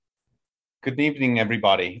Good evening,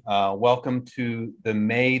 everybody. Welcome to the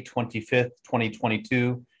May 25th,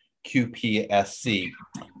 2022 QPSC.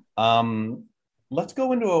 Let's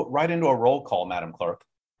go right into a roll call, Madam Clerk.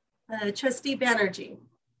 Trustee Banerjee.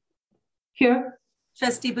 Here.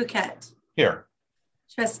 Trustee Bouquet. Here.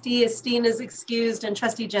 Trustee Esteen is excused, and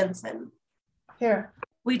Trustee Jensen. Here.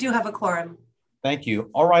 We do have a quorum. Thank you.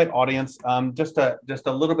 All right, audience. Just a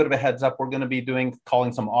little bit of a heads up. We're going to be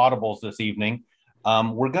calling some audibles this evening.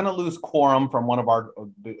 We're going to lose quorum from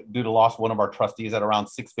due to loss of one of our trustees at around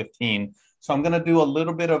 6:15. So I'm going to do a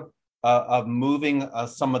little bit of moving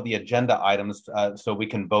some of the agenda items so we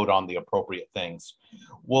can vote on the appropriate things.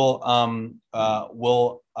 We'll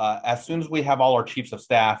as soon as we have all our chiefs of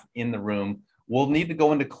staff in the room, we'll need to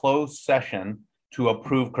go into closed session to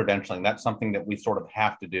approve credentialing. That's something that we sort of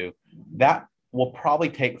have to do. That will probably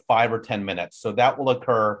take 5 or 10 minutes. So that will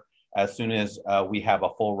occur as soon as we have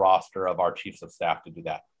a full roster of our chiefs of staff to do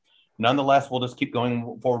that. Nonetheless, we'll just keep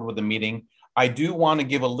going forward with the meeting. I do want to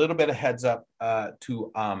give a little bit of heads up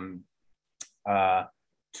to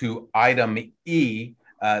item E.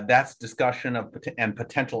 That's discussion of and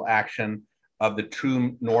potential action of the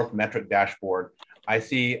True North Metric Dashboard. I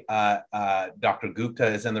see Dr. Gupta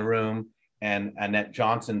is in the room and Annette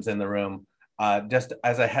Johnson's in the room. Just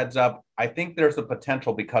as a heads up, I think there's a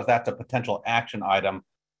potential, because that's a potential action item,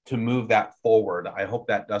 to move that forward. I hope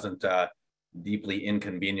that doesn't deeply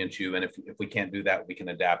inconvenience you. And if we can't do that, we can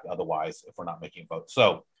adapt otherwise if we're not making votes.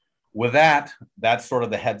 So with that, that's sort of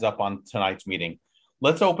the heads up on tonight's meeting.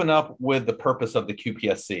 Let's open up with the purpose of the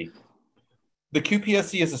QPSC. The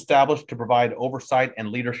QPSC is established to provide oversight and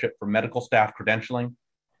leadership for medical staff credentialing,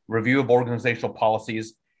 review of organizational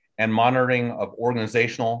policies, and monitoring of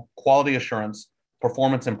organizational quality assurance,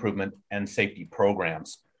 performance improvement, and safety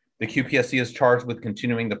programs. The QPSC is charged with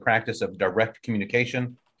continuing the practice of direct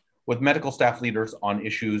communication with medical staff leaders on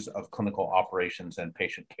issues of clinical operations and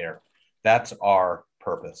patient care. That's our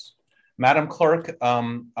purpose. Madam Clerk,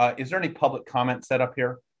 is there any public comment set up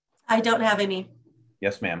here? I don't have any.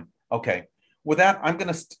 Yes, ma'am. Okay. With that, I'm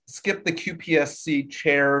going to skip the QPSC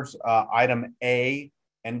chair's item A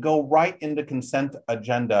and go right into consent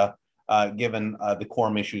agenda, given the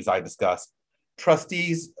quorum issues I discussed.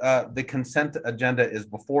 Trustees, the consent agenda is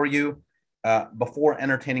before you. Before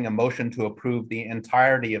entertaining a motion to approve the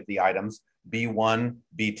entirety of the items, B1,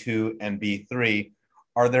 B2, and B3,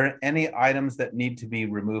 are there any items that need to be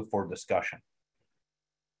removed for discussion?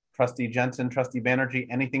 Trustee Jensen, Trustee Banerjee,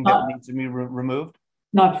 anything that needs to be removed?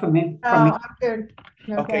 Not for me. I'm good.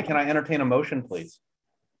 Okay, can I entertain a motion, please?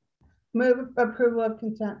 Move approval of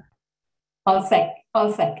consent. I'll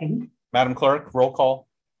second. Madam Clerk, roll call.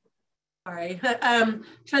 Sorry.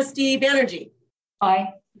 Trustee Banerjee.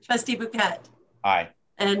 Aye. Trustee Bouquet. Aye.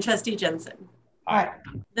 And Trustee Jensen. Aye.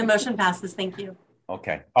 The motion passes. Thank you.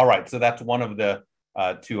 Okay. All right. So that's one of the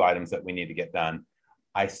two items that we need to get done.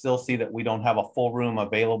 I still see that we don't have a full room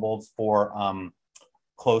available for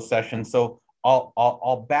closed session. So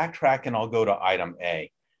I'll backtrack and I'll go to item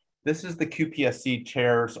A. This is the QPSC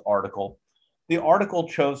chair's article. The article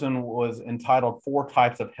chosen was entitled 4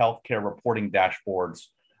 Types of Healthcare Reporting Dashboards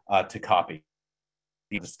to Copy.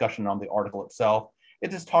 The discussion on the article itself,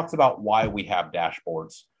 it just talks about why we have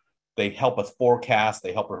dashboards. They help us forecast,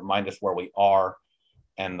 they help remind us where we are,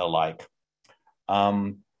 and the like.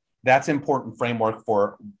 That's important framework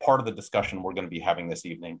for part of the discussion we're going to be having this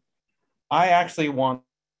evening. I actually want,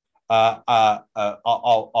 I'll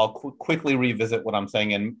quickly revisit what I'm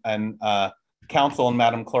saying, and Council and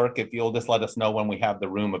Madam Clerk, if you'll just let us know when we have the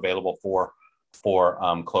room available for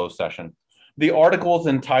closed session. The article is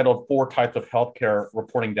entitled 4 Types of Healthcare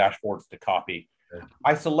Reporting Dashboards to Copy.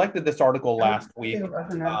 I selected this article last week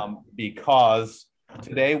because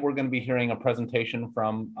today we're going to be hearing a presentation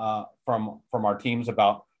from our teams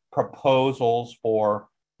about proposals for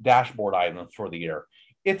dashboard items for the year.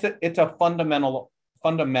 It's a fundamental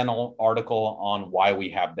article on why we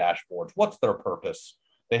have dashboards. What's their purpose?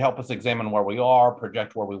 They help us examine where we are,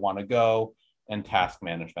 project where we want to go, and task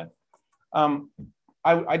management.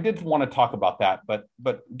 I did want to talk about that, but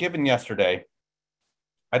given yesterday,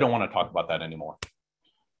 I don't want to talk about that anymore.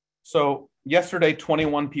 So yesterday,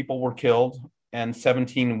 21 people were killed and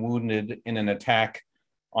 17 wounded in an attack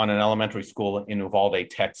on an elementary school in Uvalde,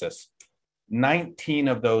 Texas. 19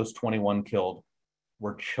 of those 21 killed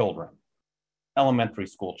were children, elementary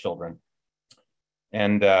school children.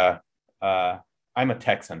 And I'm a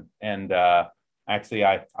Texan, and actually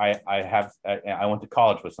I went to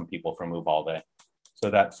college with some people from Uvalde, so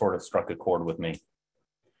that sort of struck a chord with me.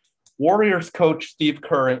 Warriors coach Steve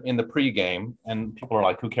Kerr in the pregame, and people are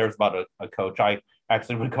like, who cares about a coach? I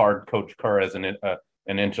actually regard Coach Kerr as an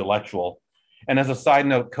intellectual. And as a side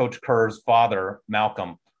note, Coach Kerr's father,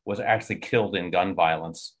 Malcolm, was actually killed in gun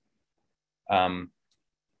violence.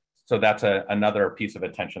 So that's another piece of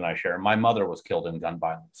attention I share. My mother was killed in gun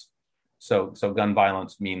violence. So gun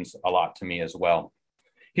violence means a lot to me as well.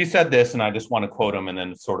 He said this, and I just want to quote him and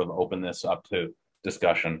then sort of open this up to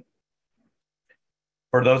discussion.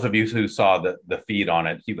 For those of you who saw the feed on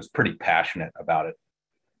it, he was pretty passionate about it.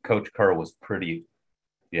 Coach Kerr was pretty,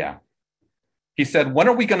 yeah. He said, when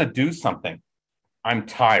are we going to do something? I'm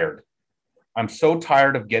tired. I'm so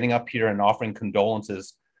tired of getting up here and offering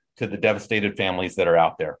condolences to the devastated families that are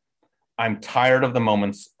out there. I'm tired of the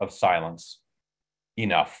moments of silence.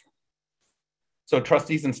 Enough. So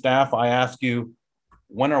trustees and staff, I ask you,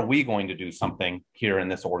 when are we going to do something here in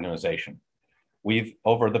this organization? We've,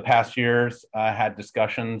 over the past years, had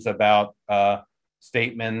discussions about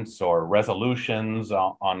statements or resolutions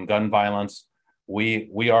on gun violence.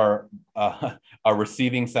 We are a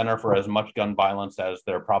receiving center for as much gun violence as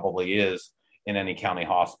there probably is in any county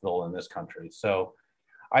hospital in this country. So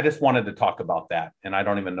I just wanted to talk about that, and I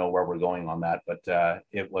don't even know where we're going on that, but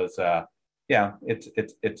it was, yeah,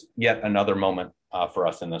 it's yet another moment for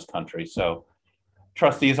us in this country. So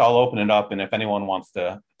trustees, I'll open it up, and if anyone wants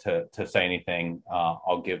to say anything,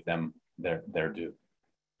 I'll give them their due.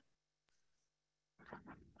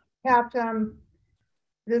 Cap,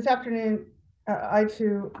 this afternoon, I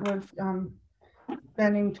too was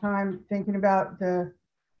spending time thinking about the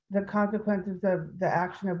consequences of the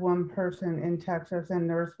action of one person in Texas and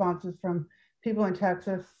the responses from people in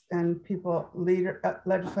Texas and people,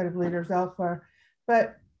 legislative leaders elsewhere.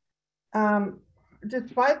 But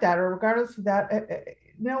despite that, or regardless of that,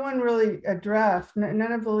 no one really addressed,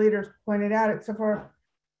 none of the leaders pointed out, except for,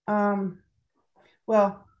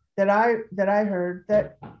 well, that I heard,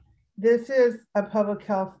 that this is a public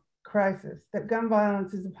health crisis, that gun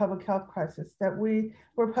violence is a public health crisis, that we're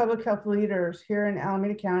public health leaders here in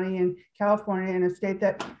Alameda County in California, in a state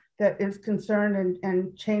that is concerned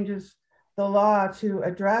and changes the law to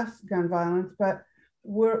address gun violence, but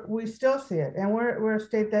we still see it. And we're a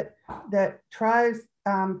state that tries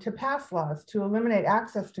to pass laws to eliminate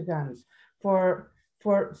access to guns for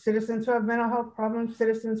citizens who have mental health problems,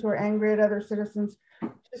 citizens who are angry at other citizens,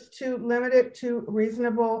 just to limit it to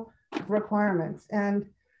reasonable requirements. And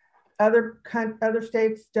other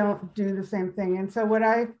states don't do the same thing. And so what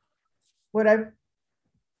I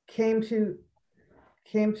came to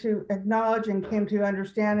acknowledge and came to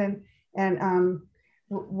understand, and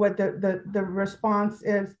what the response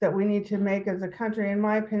is that we need to make as a country, in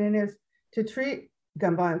my opinion, is to treat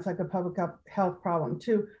gun violence like a public health problem,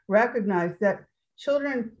 to recognize that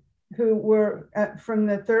children who were from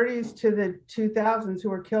the 30s to the 2000s who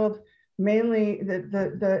were killed, mainly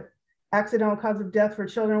the accidental cause of death for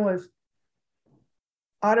children was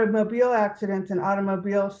automobile accidents and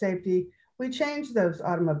automobile safety. We changed those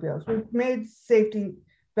automobiles. We made safety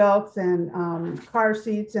belts and car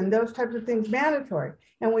seats and those types of things mandatory.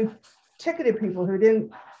 And we ticketed people who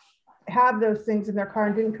didn't have those things in their car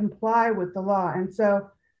and didn't comply with the law. And so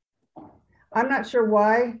I'm not sure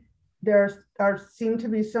why there seem to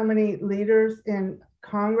be so many leaders in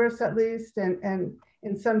Congress, at least, and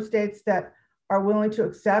in some states that are willing to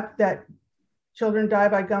accept that children die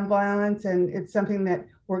by gun violence and it's something that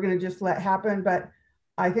we're going to just let happen. But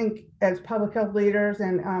I think as public health leaders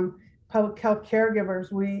and public health caregivers,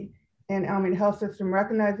 we in Alameda Health System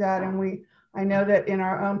recognize that, and I know that in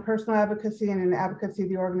our own personal advocacy and in the advocacy of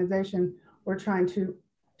the organization, we're trying to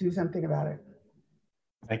do something about it.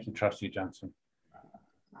 Thank you, Trustee Jensen.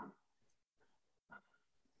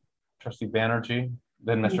 Trustee Banerjee,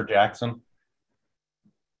 then Mr. Jackson.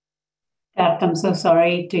 Dad, I'm so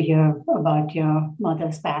sorry to hear about your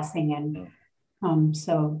mother's passing, and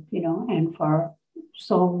so, you know, and for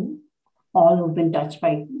all who've been touched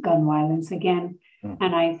by gun violence again.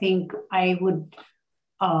 And I think I would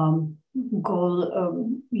you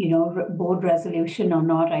know, board resolution or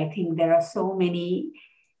not, I think there are so many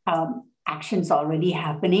actions already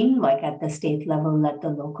happening, like at the state level, at the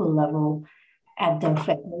local level, at the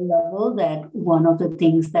federal level, that one of the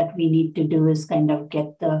things that we need to do is kind of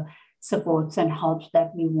get the supports and helps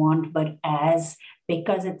that we want. But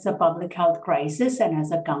because it's a public health crisis, and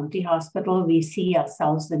as a county hospital, we see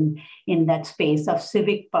ourselves in that space of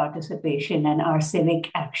civic participation and our civic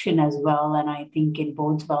action as well. And I think it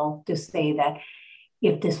bodes well to say that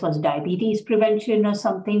if this was diabetes prevention or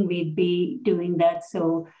something, we'd be doing that.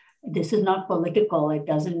 So this is not political. It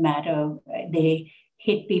doesn't matter. They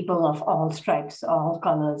hit people of all stripes, all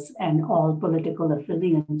colors, and all political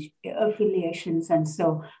affiliations. And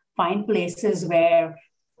so find places where,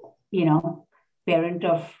 you know, parent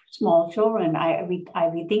of small children. We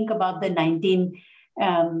think about the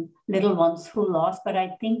little ones who lost, but I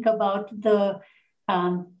think about the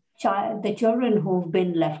children who've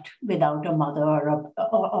been left without a mother,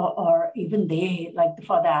 or even they, like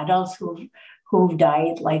for the adults who've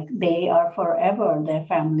died, like they are forever, their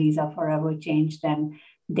families are forever changed, and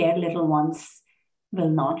their little ones will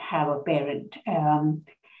not have a parent.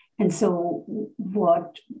 And so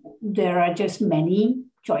there are just many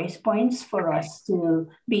choice points for us to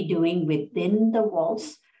be doing within the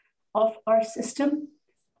walls of our system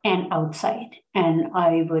and outside. And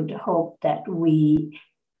I would hope that we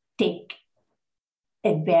take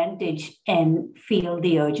advantage and feel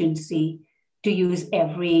the urgency to use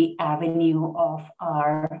every avenue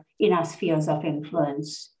in our spheres of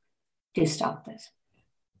influence to stop this.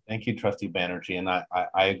 Thank you, Trustee Banerjee, and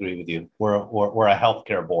I agree with you. We're a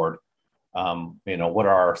healthcare board. What are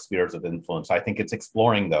our spheres of influence? I think it's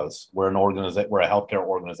exploring those. We're a healthcare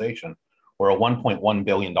organization. We're a $1.1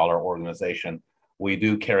 billion organization. We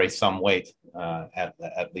do carry some weight,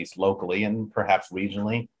 at least locally and perhaps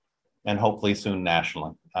regionally, and hopefully soon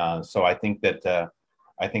nationally. So I think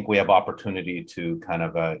we have opportunity to kind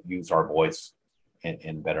of use our voice in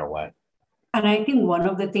a better way. And I think one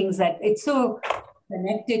of the things that it's so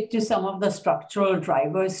connected to some of the structural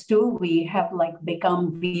drivers too, we've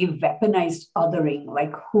weaponized othering,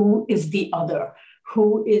 like who is the other?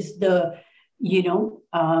 Who is the,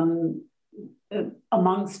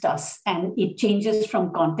 amongst us? And it changes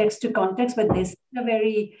from context to context, but this is a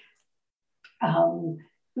very,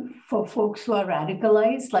 for folks who are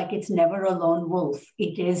radicalized, like it's never a lone wolf.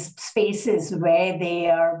 It is spaces where they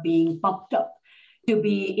are being pumped up to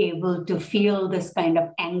be able to feel this kind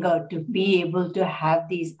of anger, to be able to have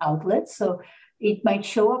these outlets. So it might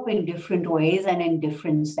show up in different ways and in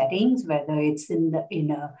different settings, whether it's in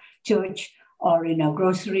a church or in a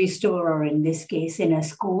grocery store, or in this case, in a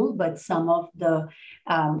school, but some of the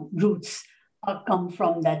roots come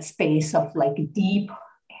from that space of like deep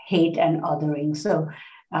hate and othering. So,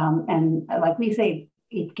 and like we say,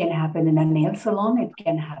 it can happen in a nail salon, it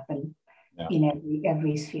can happen in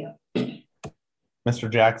every sphere.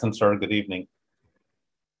 Mr. Jackson, sir, good evening.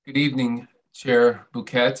 Good evening, Chair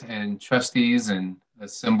Bouquet and trustees and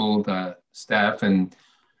assembled staff and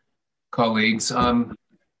colleagues.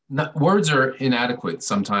 Words are inadequate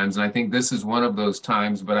sometimes, and I think this is one of those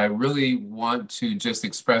times, but I really want to just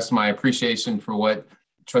express my appreciation for what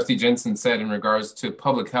Trustee Jensen said in regards to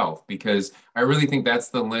public health, because I really think that's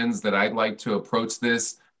the lens that I'd like to approach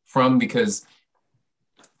this from, because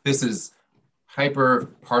this is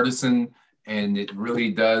hyper partisan and it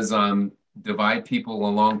really does divide people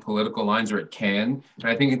along political lines, or it can. And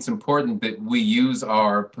I think it's important that we use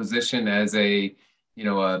our position as a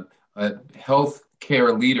health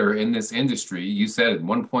care leader in this industry. You said it,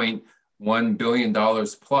 $1.1 billion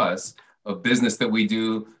plus of business that we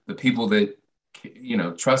do, the people that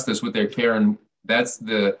trust us with their care, and that's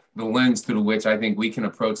the lens through which I think we can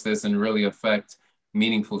approach this and really affect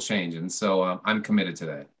meaningful change. And so I'm committed to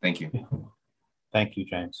that. Thank you. Thank you,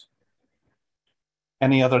 James.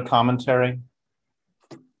 Any other commentary?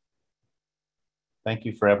 Thank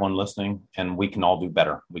you for everyone listening, and we can all do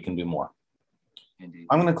better. We can do more. Indeed.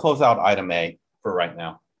 I'm going to close out item A for right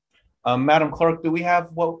now. Madam Clerk, do we have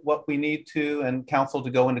what we need to, and council, to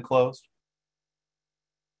go into closed?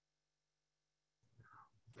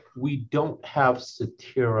 We don't have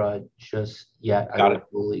Satira just yet, I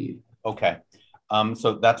don't believe. Okay,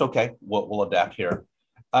 so that's okay. We'll adapt here.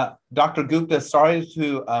 Dr. Gupta, sorry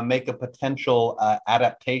to make a potential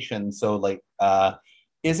adaptation. So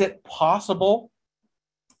is it possible,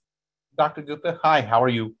 Dr. Gupta, hi, how are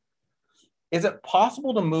you? Is it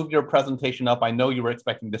possible to move your presentation up? I know you were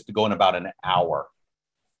expecting this to go in about an hour.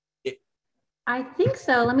 I think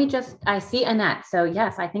so. I see Annette. So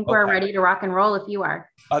yes, I think we're ready to rock and roll if you are.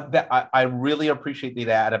 I really appreciate the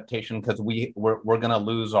adaptation, because we're going to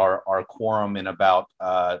lose our quorum in about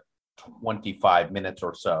 25 minutes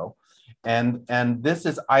or so. And this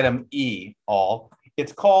is item E, all.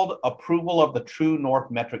 It's called Approval of the True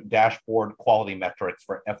North Metric Dashboard Quality Metrics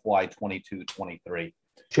for FY 22-23.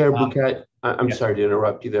 Chair Bouquet, I'm sorry to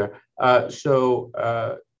interrupt you there.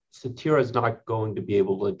 Satira is not going to be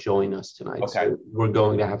able to join us tonight. Okay. So we're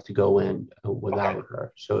going to have to go in without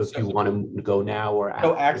her. So if you want to go now or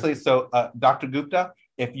after. Dr. Gupta,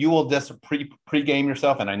 if you will just pre-game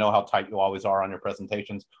yourself, and I know how tight you always are on your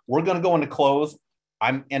presentations, we're going to go into close.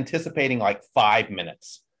 I'm anticipating like 5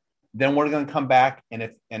 minutes. Then we're going to come back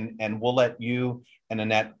and we'll let you and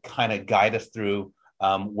Annette kind of guide us through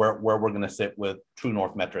where we're going to sit with True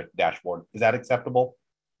North Metric Dashboard. Is that acceptable?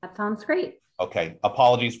 That sounds great. Okay.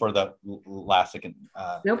 Apologies for the last second.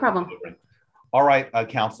 No problem. All right,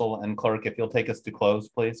 council and clerk, if you'll take us to close,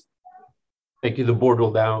 please. Thank you.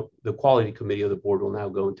 The quality committee of the board will now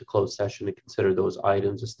go into closed session to consider those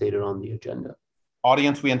items as stated on the agenda.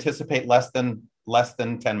 Audience, we anticipate less than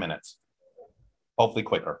 10 minutes, hopefully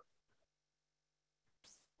quicker.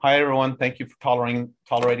 Hi, everyone. Thank you for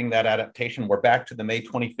tolerating that adaptation. We're back to the May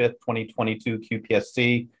 25th, 2022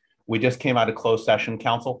 QPSC. We just came out of closed session.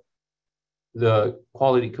 Council? The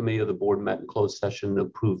quality committee of the board met in closed session to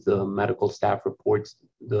approve the medical staff reports.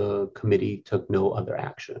 The committee took no other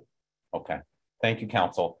action. Okay. Thank you,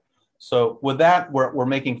 Council. So with that, we're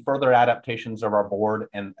making further adaptations of our board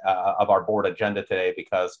and of our board agenda today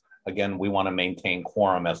because, again, we want to maintain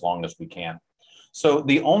quorum as long as we can. So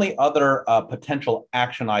the only other potential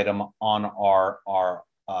action item on our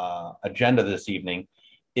agenda this evening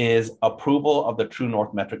is approval of the True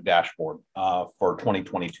North Metric Dashboard for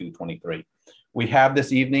 2022-23. We have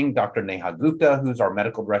this evening Dr. Neha Gupta, who's our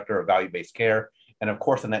Medical Director of Value-Based Care, and of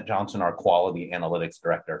course, Annette Johnson, our Quality Analytics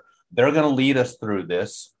Director. They're going to lead us through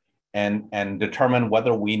this and determine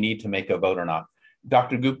whether we need to make a vote or not.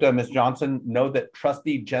 Dr. Gupta, Ms. Johnson, know that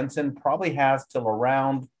Trustee Jensen probably has till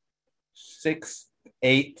around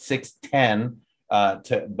 6:08, 6:10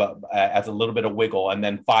 as a little bit of wiggle, and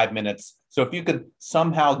then 5 minutes. So if you could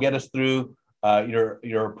somehow get us through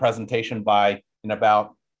your presentation in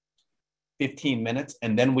about 15 minutes,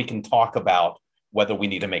 and then we can talk about whether we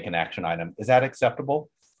need to make an action item. Is that acceptable?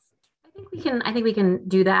 I think we can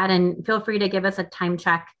do that, and feel free to give us a time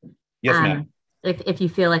check. Yes, ma'am. If you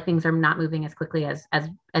feel like things are not moving as quickly as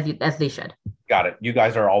they should. Got it. You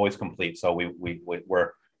guys are always complete, so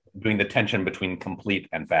we're doing the tension between complete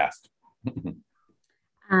and fast.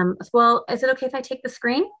 Well, is it okay if I take the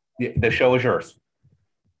screen? The show is yours.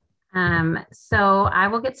 So I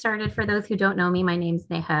will get started. For those who don't know me, my name is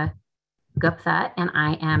Neha Gupta, and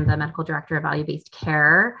I am the Medical Director of Value-Based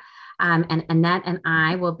Care. And Annette and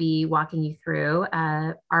I will be walking you through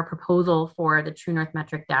our proposal for the True North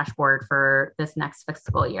Metric Dashboard for this next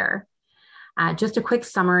fiscal year. Just a quick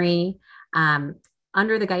summary.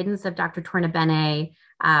 Under the guidance of Dr. Torna Bene,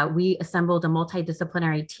 we assembled a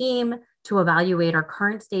multidisciplinary team to evaluate our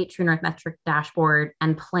current state True North Metric Dashboard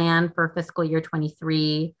and plan for fiscal year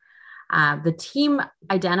 23. The team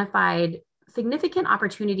identified significant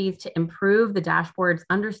opportunities to improve the dashboard's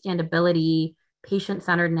understandability,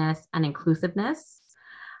 patient-centeredness, and inclusiveness.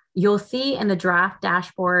 You'll see in the draft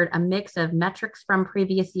dashboard a mix of metrics from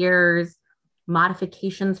previous years,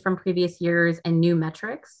 modifications from previous years, and new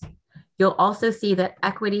metrics. You'll also see that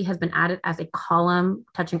equity has been added as a column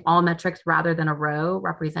touching all metrics rather than a row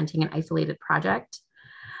representing an isolated project.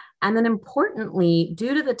 And then importantly,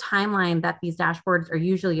 due to the timeline that these dashboards are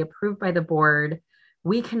usually approved by the board,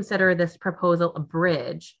 we consider this proposal a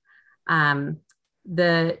bridge.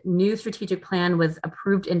 The new strategic plan was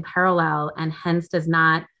approved in parallel and hence does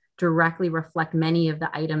not directly reflect many of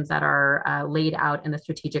the items that are laid out in the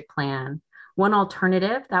strategic plan. One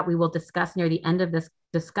alternative that we will discuss near the end of this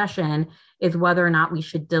discussion is whether or not we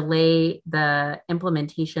should delay the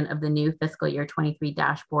implementation of the new fiscal year 23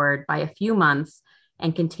 dashboard by a few months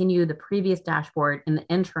and continue the previous dashboard in the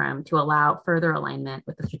interim to allow further alignment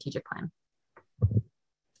with the strategic plan.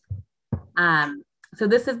 So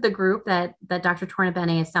this is the group that Dr. Torna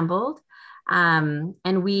Bene assembled.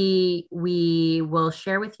 And we will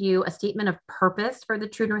share with you a statement of purpose for the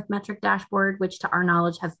True North Metric Dashboard, which to our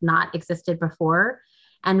knowledge has not existed before.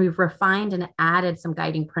 And we've refined and added some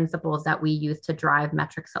guiding principles that we use to drive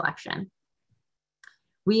metric selection.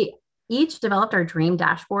 We each developed our dream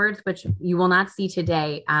dashboards, which you will not see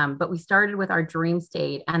today, but we started with our dream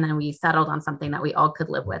state and then we settled on something that we all could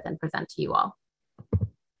live with and present to you all.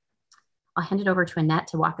 I'll hand it over to Annette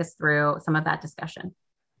to walk us through some of that discussion.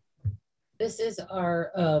 This is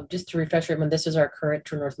our, just to refresh everyone, this is our current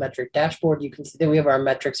True North Metric Dashboard. You can see that we have our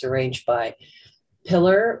metrics arranged by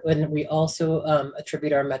pillar, and we also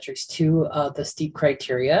attribute our metrics to the STEEP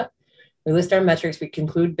criteria. We list our metrics, we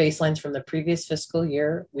conclude baselines from the previous fiscal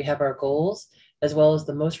year. We have our goals, as well as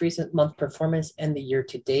the most recent month performance and the year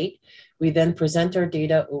to date. We then present our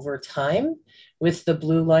data over time with the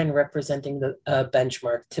blue line representing the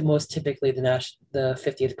benchmark, to most typically the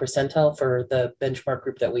 50th percentile for the benchmark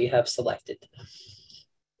group that we have selected.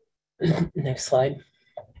 Next slide.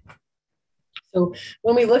 So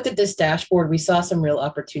when we looked at this dashboard, we saw some real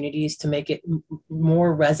opportunities to make it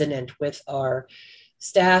more resonant with our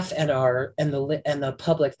staff and the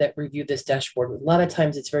public that review this dashboard. A lot of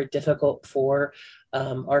times it's very difficult for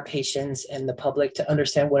our patients and the public to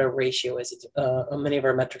understand what a ratio is. Many of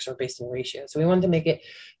our metrics are based in ratio. So we wanted to make it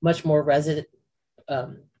much more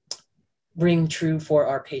ring true for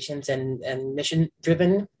our patients and mission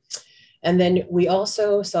driven. And then we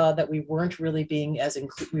also saw that we weren't really being as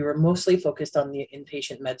we were mostly focused on the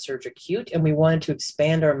inpatient med-surg acute, and we wanted to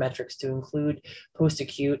expand our metrics to include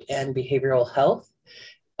post-acute and behavioral health.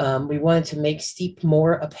 We wanted to make STEEP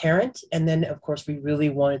more apparent. And then of course, we really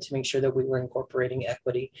wanted to make sure that we were incorporating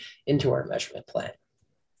equity into our measurement plan.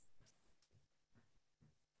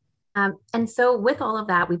 And so with all of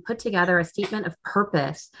that, we put together a statement of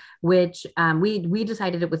purpose, which we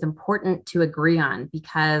decided it was important to agree on,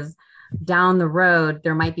 because down the road,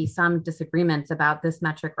 there might be some disagreements about this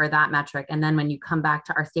metric or that metric. And then when you come back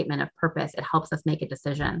to our statement of purpose, it helps us make a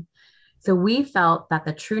decision. So we felt that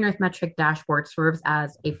the True North Metric Dashboard serves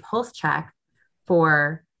as a pulse check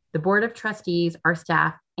for the Board of Trustees, our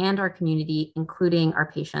staff, and our community, including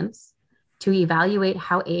our patients, to evaluate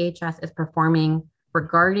how AHS is performing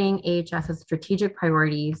regarding AHS's strategic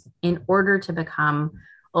priorities in order to become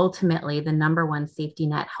ultimately the #1 safety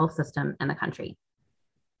net health system in the country.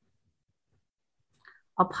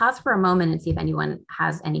 I'll pause for a moment and see if anyone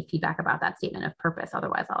has any feedback about that statement of purpose.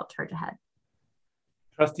 Otherwise, I'll charge ahead.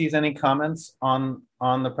 Trustees, any comments on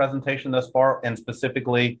the presentation thus far, and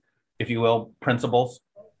specifically, if you will, principles?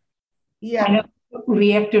 Yeah. I know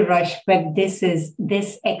we have to rush, but this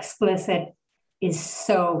explicit is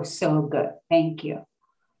so good. Thank you.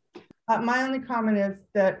 My only comment is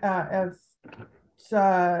that as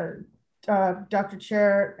Dr.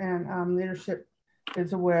 Chair and leadership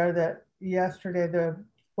is aware, that yesterday the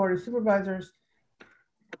Board of Supervisors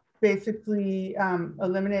basically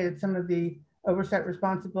eliminated some of the oversight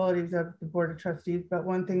responsibilities of the Board of Trustees, but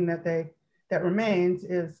one thing that remains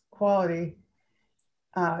is quality.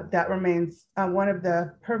 That remains one of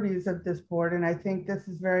the purviews of this board, and I think this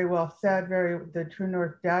is very well said. The True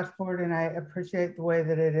North Dashboard, and I appreciate the way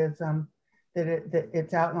that it is that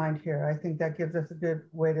it's outlined here. I think that gives us a good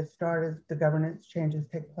way to start as the governance changes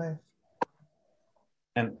take place.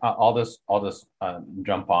 And I'll just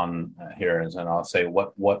jump on here, and I'll say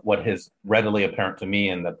what is readily apparent to me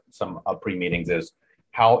in some pre-meetings is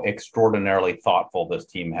how extraordinarily thoughtful this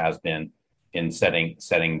team has been in setting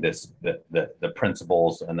the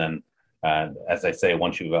principles, and then as I say,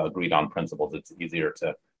 once you've agreed on principles, it's easier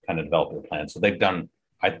to kind of develop your plan. So they've done.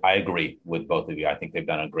 I agree with both of you. I think they've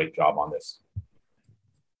done a great job on this.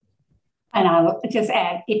 And I'll just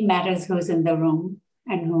add, it matters who's in the room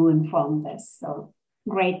and who informed this. So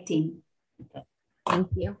great team. Okay. Thank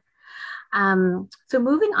you. So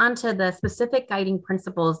moving on to the specific guiding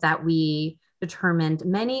principles that we determined,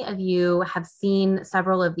 many of you have seen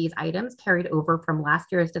several of these items carried over from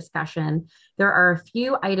last year's discussion. There are a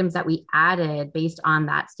few items that we added based on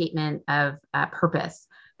that statement of purpose.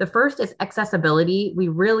 The first is accessibility. We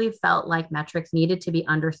really felt like metrics needed to be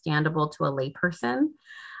understandable to a layperson,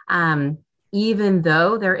 even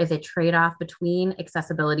though there is a trade-off between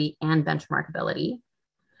accessibility and benchmarkability.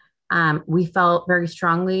 We felt very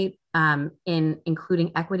strongly in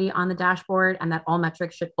including equity on the dashboard, and that all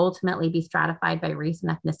metrics should ultimately be stratified by race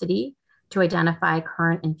and ethnicity to identify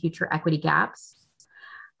current and future equity gaps.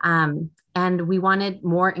 And we wanted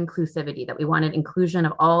more inclusivity, that we wanted inclusion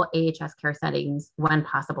of all AHS care settings when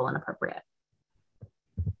possible and appropriate.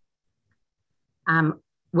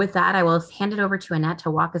 With that, I will hand it over to Annette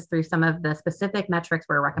to walk us through some of the specific metrics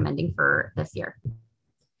we're recommending for this year.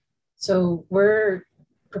 So we're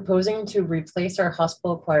proposing to replace our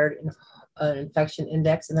hospital-acquired infection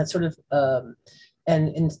index, and that's sort of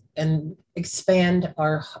and expand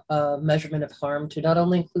our measurement of harm to not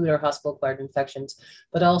only include our hospital-acquired infections,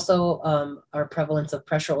 but also our prevalence of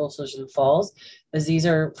pressure ulcers and falls, as these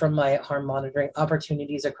are, from my harm monitoring,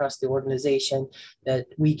 opportunities across the organization that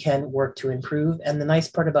we can work to improve. And the nice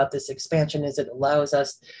part about this expansion is it allows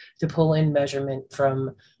us to pull in measurement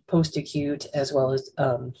from post-acute as well as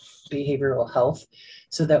behavioral health,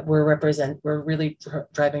 so that we're really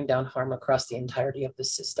driving down harm across the entirety of the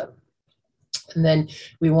system. And then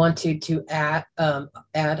we wanted to add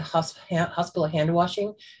hospital hand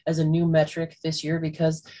washing as a new metric this year,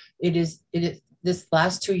 because it is this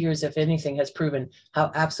last 2 years, if anything, has proven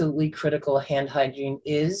how absolutely critical hand hygiene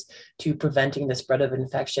is to preventing the spread of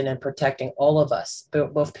infection and protecting all of us,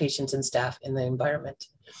 both patients and staff, in the environment.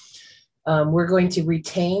 We're going to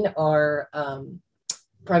retain our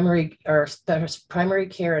primary care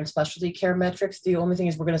and specialty care metrics. The only thing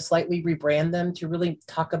is we're going to slightly rebrand them to really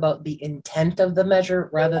talk about the intent of the measure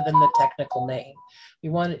rather than the technical name.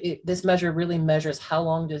 This measure really measures how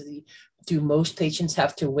long do most patients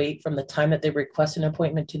have to wait from the time that they request an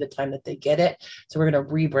appointment to the time that they get it. So we're going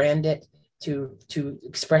to rebrand it to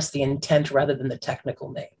express the intent rather than the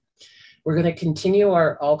technical name. We're going to continue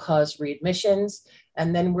our all-cause readmissions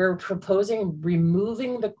And then we're proposing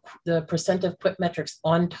removing the percent of QIP metrics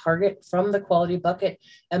on target from the quality bucket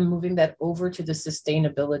and moving that over to the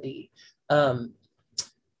sustainability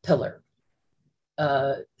pillar.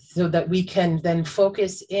 So that we can then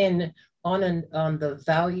focus in on the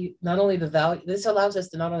value, not only the value, this allows us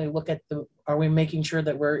to not only look at are we making sure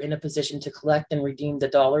that we're in a position to collect and redeem the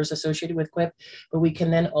dollars associated with QIP, but we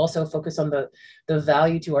can then also focus on the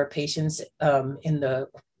value to our patients in the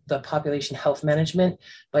population health management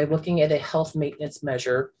by looking at a health maintenance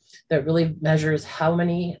measure that really measures how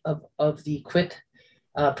many of the QIP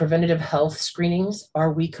preventative health screenings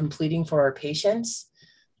are we completing for our patients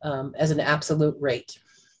as an absolute rate.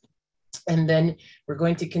 And then we're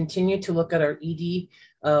going to continue to look at our ED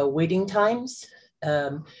waiting times,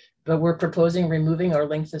 but we're proposing removing our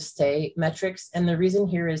length of stay metrics. And the reason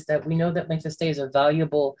here is that we know that length of stay is a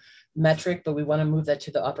valuable metric, but we want to move that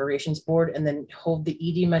to the operations board and then hold the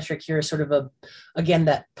ED metric here as sort of again,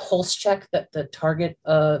 that pulse check that the target,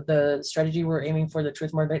 the strategy we're aiming for, the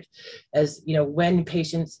truth market, as when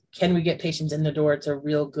patients, can we get patients in the door? It's a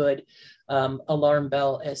real good alarm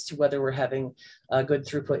bell as to whether we're having a good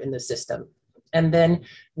throughput in the system. And then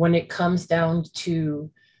when it comes down to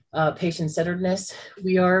patient-centeredness,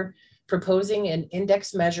 we are proposing an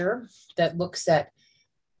index measure that looks at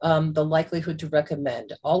the likelihood to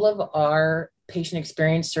recommend. All of our patient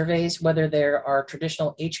experience surveys, whether there are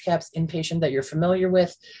traditional HCAHPS inpatient that you're familiar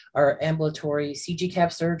with, our ambulatory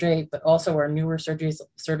CGCAP survey, but also our newer surveys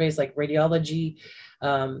like radiology,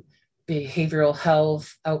 behavioral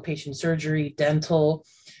health, outpatient surgery, dental,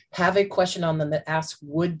 have a question on them that asks,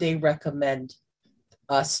 would they recommend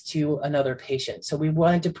us to another patient? So we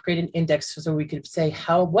wanted to create an index so we could say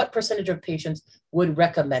what percentage of patients would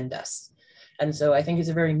recommend us. And so I think it's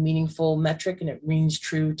a very meaningful metric, and it rings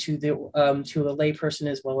true to the layperson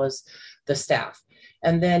as well as the staff.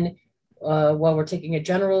 And then while we're taking a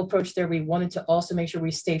general approach there, we wanted to also make sure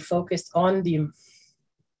we stay focused on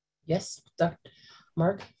yes, Dr.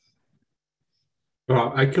 Mark?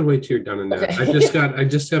 Well, I can wait till you're done on that. Okay. I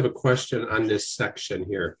just have a question on this section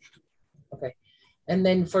here. Okay. And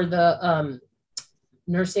then for the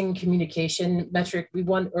nursing communication metric,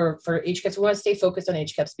 for HCAHPS, we want to stay focused on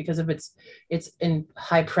HCAHPS because of its in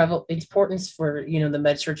high importance for the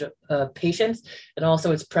med-surg patients, and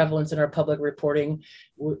also its prevalence in our public reporting.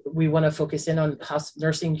 We want to focus in on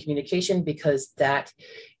nursing communication because that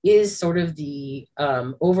is sort of the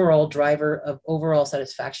overall driver of overall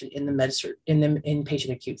satisfaction in the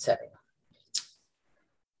inpatient acute setting.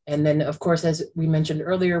 And then, of course, as we mentioned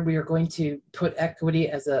earlier, we are going to put equity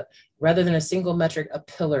as rather than a single metric, a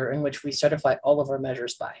pillar in which we certify all of our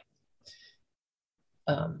measures by.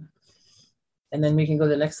 And then we can go to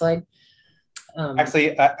the next slide.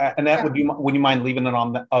 Actually, Annette, would you mind leaving it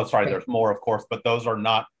on? Oh, sorry, there's more, of course, but those are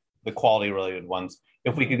not the quality related ones.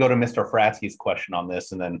 If we could go to Mr. Fratsky's question on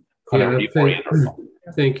this and then kind of reorient ourselves.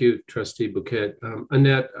 Thank you, Trustee Bouquet.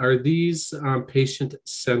 Annette, are these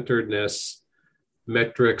patient-centeredness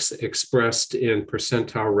metrics expressed in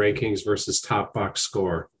percentile rankings versus top box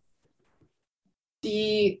score?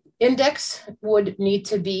 The index would need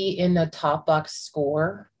to be in a top box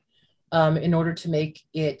score in order to make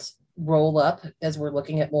it roll up as we're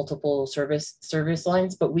looking at multiple service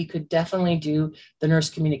lines, but we could definitely do the nurse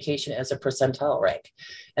communication as a percentile rank.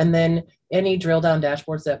 And then any drill down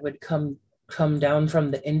dashboards that would come down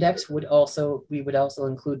from the index we would also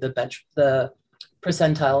include the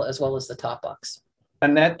percentile as well as the top box.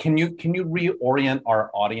 Annette, can you reorient our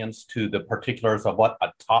audience to the particulars of what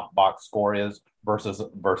a top box score is versus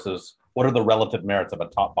what are the relative merits of a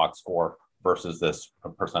top box score versus this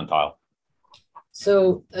percentile?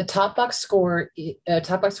 So a top box score is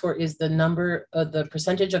the number of the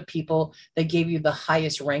percentage of people that gave you the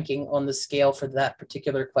highest ranking on the scale for that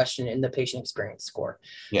particular question in the patient experience score.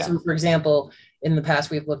 Yeah. So for example, in the past,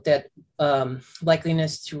 we've looked at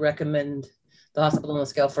likeliness to recommend the hospital on a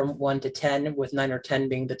scale from 1 to 10, with 9 or 10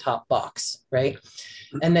 being the top box, right?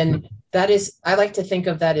 And then I like to think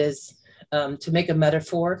of that as, to make a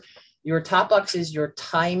metaphor, your top box is your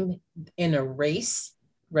time in a race,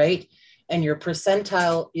 right? And your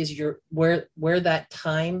percentile is where that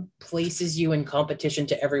time places you in competition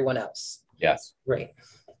to everyone else. Yes. Right.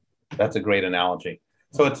 That's a great analogy.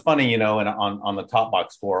 So it's funny, and on the top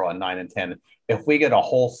box score on 9 and 10, if we get a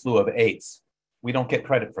whole slew of 8s, we don't get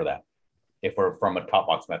credit for that if we're from a top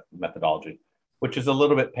box methodology, which is a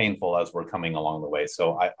little bit painful as we're coming along the way.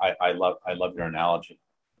 So I love your analogy.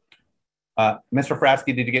 Mr.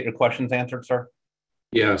 Fratsky, did you get your questions answered, sir?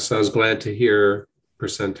 Yes, I was glad to hear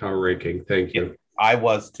percentile ranking. Thank you. I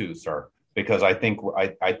was too, sir, because I think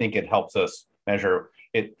it helps us measure.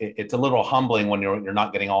 it's a little humbling when you're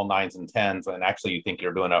not getting all 9s and 10s, and actually you think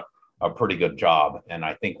you're doing a pretty good job. And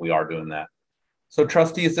I think we are doing that. So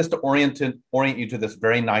trustees, just to orient you to this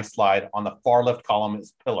very nice slide, on the far left column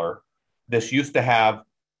is pillar. This used to have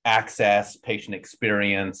access, patient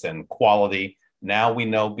experience, and quality. Now we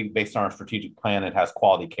know, based on our strategic plan, it has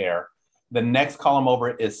quality care. The next column over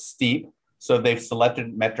is steep. So they've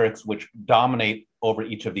selected metrics which dominate over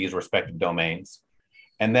each of these respective domains.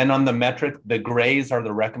 And then on the metric, the grays are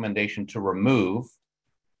the recommendation to remove.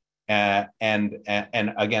 And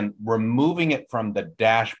again, removing it from the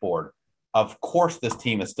dashboard. Of course, this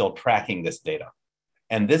team is still tracking this data.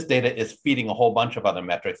 And this data is feeding a whole bunch of other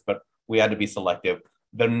metrics, but we had to be selective.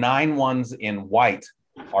 The 9 ones in white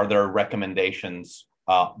are their recommendations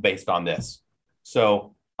based on this.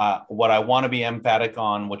 So what I want to be emphatic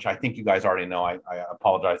on, which I think you guys already know, I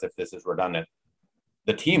apologize if this is redundant.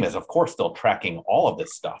 The team is, of course, still tracking all of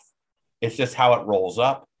this stuff. It's just how it rolls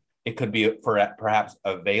up. It could be perhaps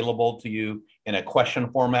available to you in a question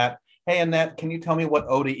format. Hey, Annette, can you tell me what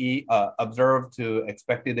ODE observed to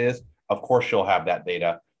expected is? Of course, she'll have that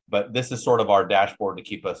data, but this is sort of our dashboard to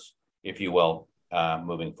keep us, if you will,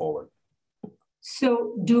 moving forward.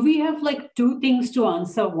 So do we have like 2 things to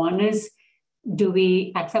answer? One is, do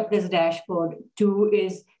we accept this dashboard? 2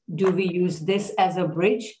 is, do we use this as a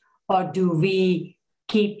bridge, or do we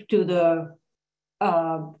keep to the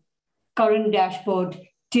current dashboard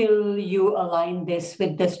till you align this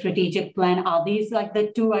with the strategic plan? Are these like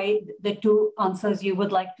the two answers you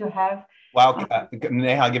would like to have? Wow,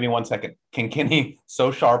 Neha, give me 1 second. Can Kenny,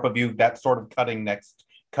 so sharp of you, that's sort of cutting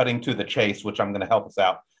to the chase, which I'm going to help us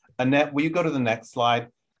out. Annette, will you go to the next slide?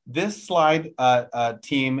 This slide,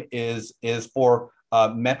 team, is for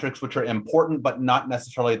metrics which are important, but not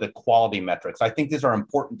necessarily the quality metrics. I think these are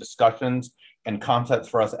important discussions and concepts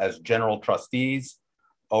for us as general trustees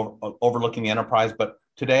overlooking the enterprise. But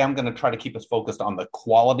today I'm going to try to keep us focused on the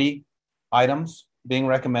quality items being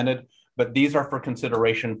recommended. But these are for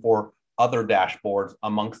consideration for other dashboards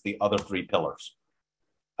amongst the other 3 pillars.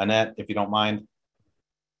 Annette, if you don't mind.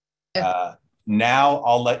 Now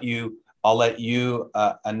I'll let you,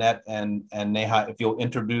 Annette and Neha, if you'll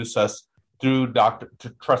introduce us through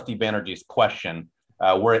Trustee Banerjee's question.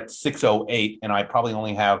 We're at 6:08, and I probably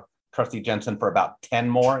only have Trustee Jensen for about 10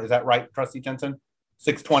 more. Is that right, Trustee Jensen?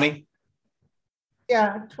 6:20?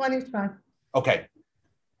 Yeah, 20 is fine. Okay.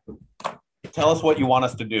 Tell us what you want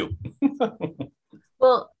us to do.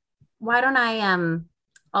 Well, why don't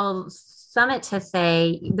I'll sum it to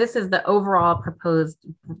say, this is the overall proposed,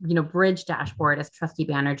 bridge dashboard, as Trustee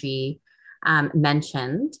Banerjee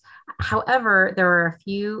mentioned. However, there are a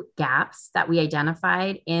few gaps that we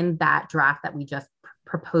identified in that draft that we just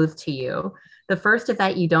proposed to you. The first is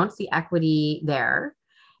that you don't see equity there.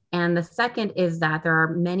 And the second is that there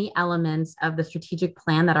are many elements of the strategic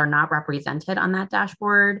plan that are not represented on that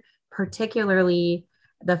dashboard, particularly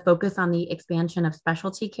the focus on the expansion of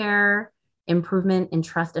specialty care, improvement in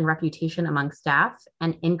trust and reputation among staff,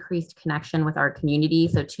 and increased connection with our community.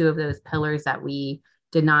 So 2 of those pillars that we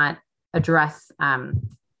did not address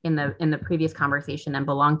in the previous conversation and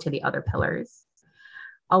belong to the other pillars.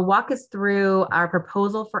 I'll walk us through our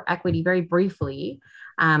proposal for equity very briefly,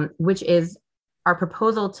 which is our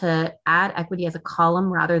proposal to add equity as a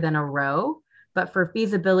column rather than a row. But for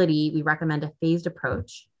feasibility, we recommend a phased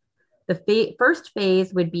approach. The first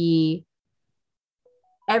phase would be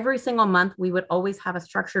every single month, we would always have a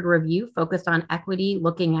structured review focused on equity,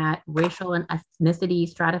 looking at racial and ethnicity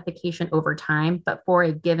stratification over time, but for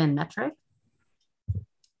a given metric.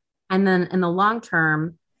 And then in the long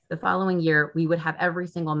term, the following year, we would have every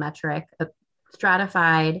single metric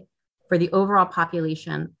stratified for the overall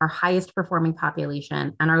population, our highest performing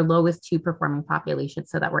population, and our lowest 2 performing populations,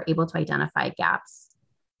 so that we're able to identify gaps.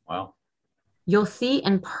 Wow. You'll see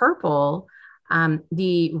in purple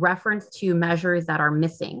the reference to measures that are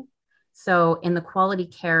missing. So in the quality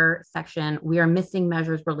care section, we are missing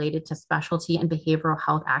measures related to specialty and behavioral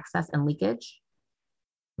health access and leakage.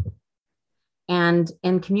 And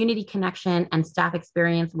in community connection and staff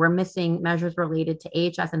experience, we're missing measures related to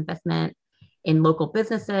AHS investment in local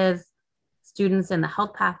businesses, students in the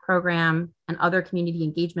Health Path program, and other community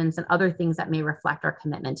engagements and other things that may reflect our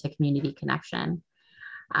commitment to community connection.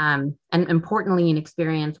 And importantly, in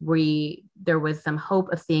experience, there was some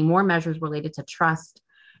hope of seeing more measures related to trust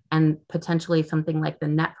and potentially something like the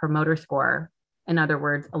Net Promoter Score. In other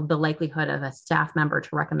words, the likelihood of a staff member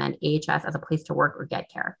to recommend AHS as a place to work or get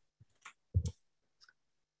care.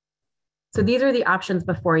 So these are the options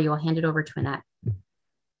before you. I'll hand it over to Annette.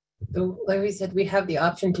 So like we said, we have the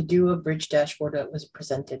option to do a bridge dashboard that was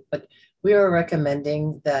presented, but we are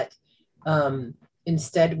recommending that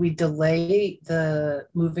Instead, we delay the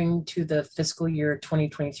moving to the fiscal year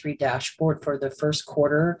 2023 dashboard for the first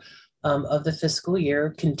quarter of the fiscal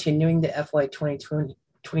year, continuing the FY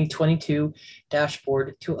 2022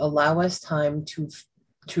 dashboard to allow us time to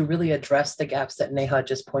really address the gaps that Neha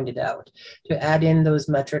just pointed out, to add in those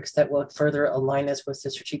metrics that will further align us with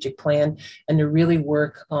the strategic plan, and to really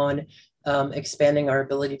work on expanding our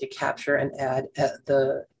ability to capture and add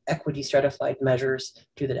the equity stratified measures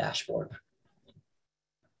to the dashboard.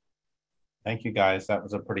 Thank you, guys. That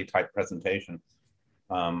was a pretty tight presentation.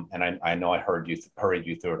 And I know I hurried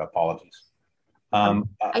you through it. Apologies.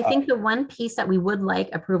 I think the one piece that we would like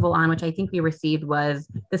approval on, which I think we received, was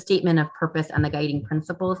the statement of purpose and the guiding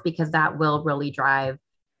principles, because that will really drive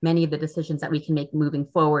many of the decisions that we can make moving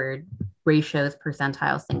forward, ratios,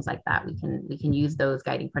 percentiles, things like that. We can use those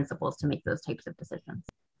guiding principles to make those types of decisions.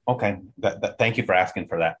 Okay, thank you for asking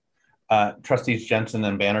for that. Trustees Jensen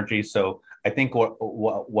and Banerjee. So I think what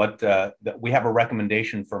we have a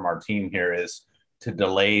recommendation from our team here is to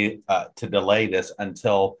delay this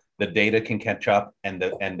until the data can catch up and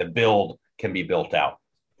the build can be built out.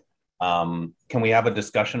 Can we have a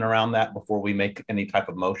discussion around that before we make any type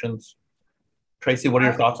of motions? Tracy, what are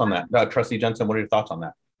your thoughts on that? Trustee Jensen, what are your thoughts on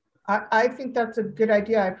that? I think that's a good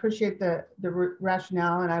idea. I appreciate the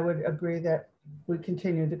rationale, and I would agree that we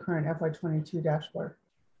continue the current FY22 dashboard.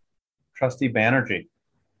 Trustee Banerjee.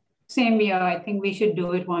 Same here. I think we should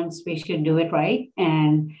do it once. We should do it right,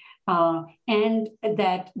 and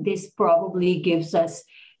that this probably gives us.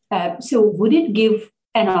 So, would it give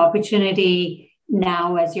an opportunity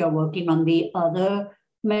now, as you're working on the other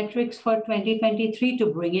metrics for 2023, to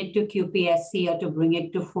bring it to QPSC or to bring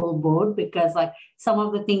it to full board? Because like some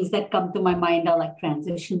of the things that come to my mind are like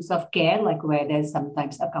transitions of care, like where there's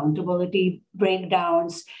sometimes accountability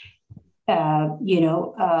breakdowns,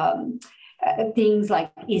 things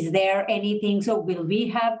like, is there anything? So will we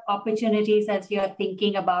have opportunities as you're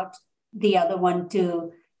thinking about the other one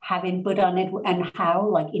to have input on it, and how,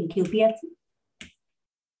 like in QPSC?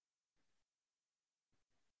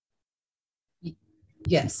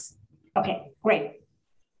 Yes. Okay, great.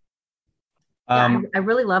 I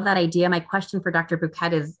really love that idea. My question for Dr.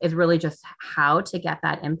 Bouquet is really just how to get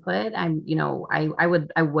that input. I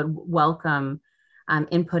would welcome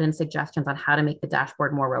input and suggestions on how to make the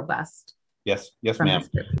dashboard more robust. Yes, ma'am.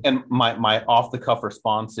 And my off the cuff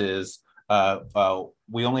response is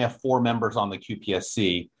we only have 4 members on the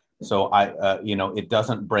QPSC, so it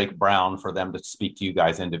doesn't break Brown for them to speak to you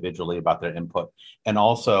guys individually about their input, and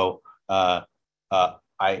also.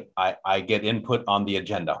 I get input on the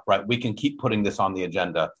agenda, right? We can keep putting this on the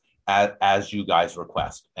agenda as you guys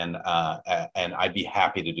request, and I'd be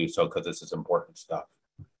happy to do so because this is important stuff.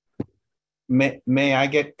 May I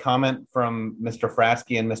get comment from Mr.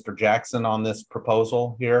 Frasky and Mr. Jackson on this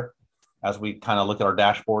proposal here as we kind of look at our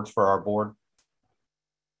dashboards for our board?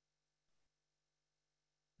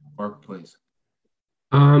 Mark, please.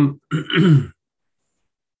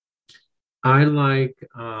 I like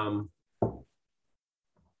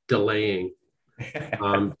delaying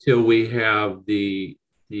till we have the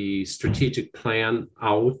strategic plan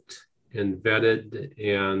out and vetted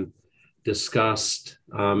and discussed,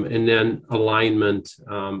 and then alignment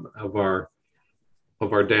of our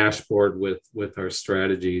dashboard with our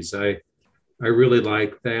strategies. I really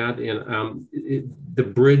like that, and the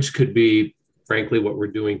bridge could be, frankly, what we're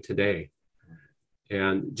doing today,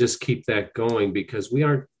 and just keep that going, because we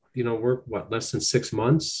aren't. We're less than 6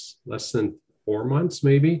 months, less than 4 months,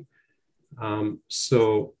 maybe.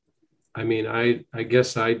 So, I mean, I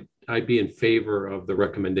guess I'd be in favor of the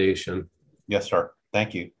recommendation. Yes, sir.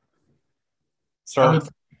 Thank you. Sir,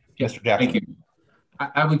 Mr. Jackson. Thank you.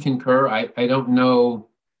 I would concur. I don't know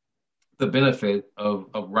the benefit of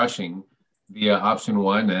rushing via option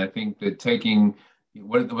 1. And I think that taking,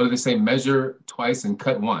 what do they say, measure twice and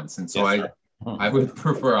cut once. And so yes, I would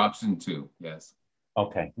prefer option 2. Yes.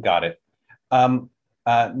 Okay, got it.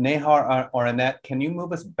 Neha or Annette, can you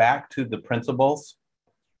move us back to the principles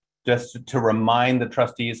just to remind the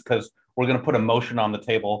trustees, because we're going to put a motion on the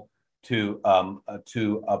table to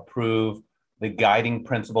approve the guiding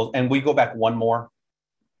principles. And we go back one more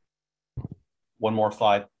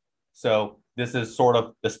slide. So this is sort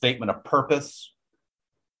of the statement of purpose.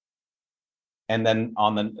 And then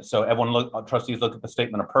so everyone trustees look at the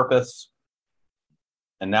statement of purpose.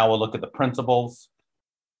 And now we'll look at the principles.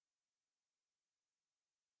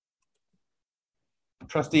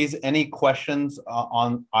 Trustees, any questions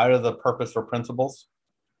on either the purpose or principles?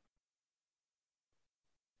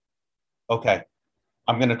 Okay,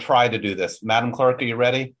 I'm going to try to do this. Madam Clerk, are you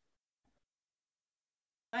ready?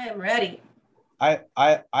 I am ready. I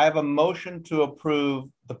have a motion to approve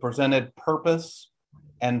the presented purpose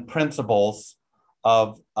and principles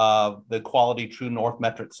of the Quality True North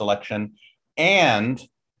metric selection, and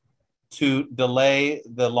to delay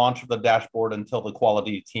the launch of the dashboard until the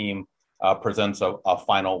quality team presents a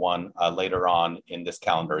final one later on in this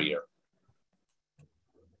calendar year.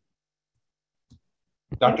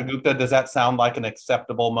 Dr. Gupta, does that sound like an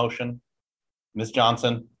acceptable motion? Ms.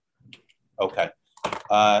 Johnson? Okay.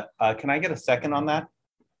 Can I get a second on that?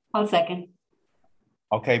 I'll second.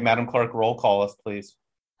 Okay, Madam Clerk, roll call us, please.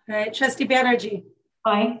 All right, Trustee Banerjee.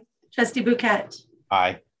 Aye. Trustee Bouquet.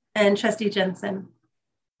 Aye. And Trustee Jensen.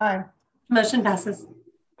 Aye. Motion passes.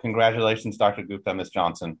 Congratulations, Dr. Gupta, Ms.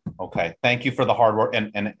 Johnson. Okay, thank you for the hard work,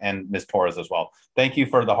 and Ms. Torres as well. Thank you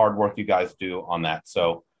for the hard work you guys do on that.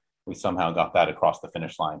 So we somehow got that across the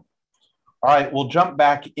finish line. All right, we'll jump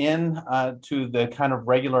back in to the kind of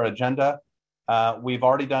regular agenda. We've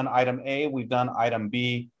already done item A, we've done item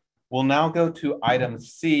B. We'll now go to item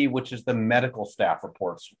C, which is the medical staff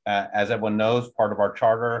reports. As everyone knows, part of our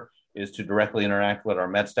charter is to directly interact with our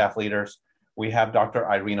med staff leaders. We have Dr.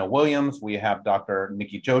 Irina Williams, we have Dr.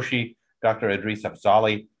 Nikki Joshi, Dr. Idris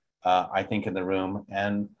Afzali, I think in the room.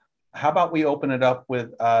 And how about we open it up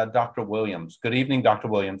with Dr. Williams. Good evening, Dr.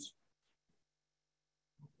 Williams.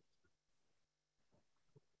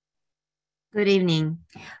 Good evening.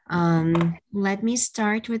 Let me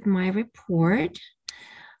start with my report.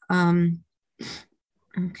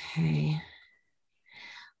 Okay.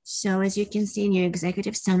 So as you can see in your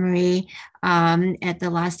executive summary, at the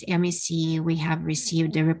last MEC, we have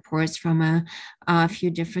received the reports from a few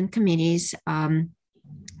different committees.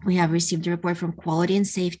 We have received a report from quality and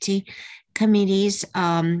safety committees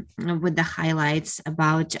with the highlights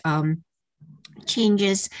about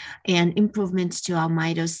changes and improvements to our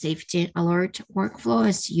MIDOS safety alert workflow.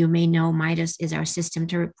 As you may know, MIDOS is our system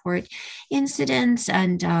to report incidents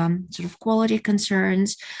and sort of quality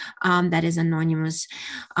concerns that is anonymous.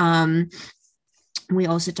 We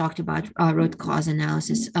also talked about root cause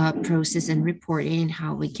analysis process and reporting, and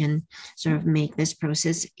how we can sort of make this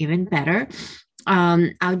process even better.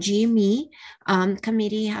 Our GME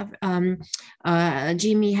committee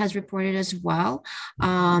GME has reported as well.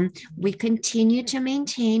 We continue to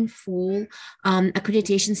maintain full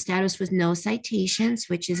accreditation status with no citations,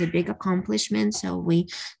 which is a big accomplishment. So we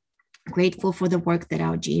grateful for the work that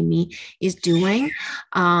our GME is doing.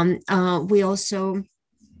 We also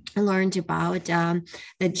learned about the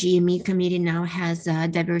GME committee now has a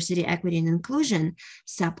diversity, equity, and inclusion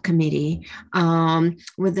subcommittee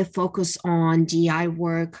with a focus on DI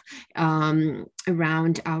work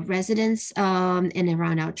around our residents and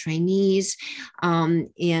around our trainees.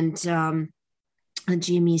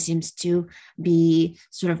 GME seems to be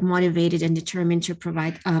sort of motivated and determined to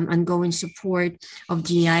provide ongoing support of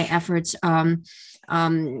DEI efforts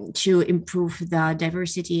to improve the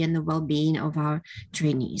diversity and the well-being of our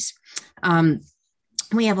trainees.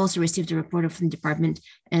 We have also received a report from the Department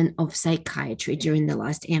of Psychiatry during the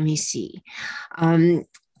last MEC.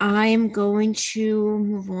 I'm going to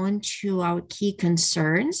move on to our key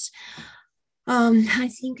concerns. I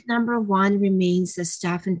think number one remains the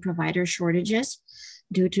staff and provider shortages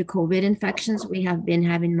due to COVID infections. We have been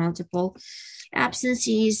having multiple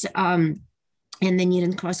absences and the need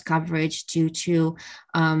and cross coverage due to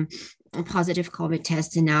positive COVID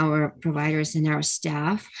tests in our providers and our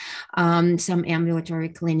staff. Some ambulatory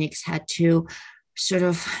clinics had to sort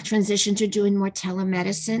of transition to doing more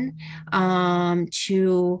telemedicine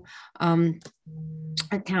to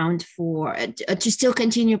account for, to still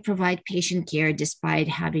continue to provide patient care despite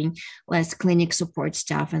having less clinic support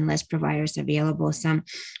staff and less providers available. Some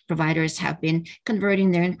providers have been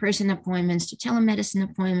converting their in-person appointments to telemedicine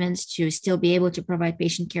appointments to still be able to provide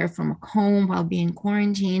patient care from home while being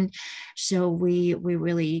quarantined. So we're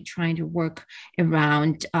really trying to work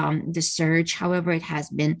around the surge. However, it has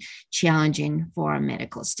been challenging for our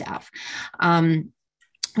medical staff.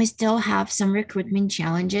 We still have some recruitment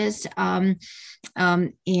challenges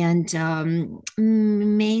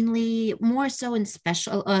mainly more so in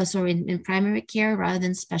in primary care rather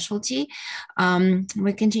than specialty.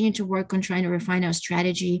 We continue to work on trying to refine our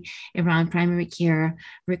strategy around primary care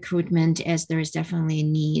recruitment, as there is definitely a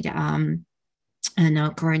need. And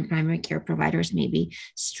our current primary care providers may be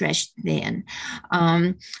stretched thin.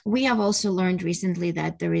 We have also learned recently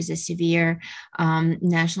that there is a severe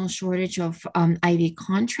national shortage of IV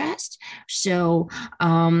contrast. So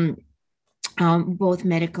both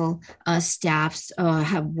medical staffs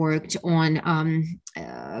have worked on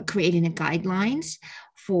creating a guidelines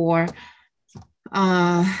for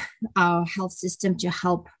our health system to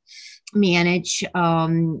help manage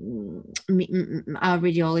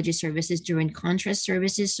radiology services during contrast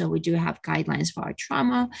services. So we do have guidelines for our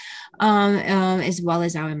trauma as well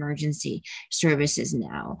as our emergency services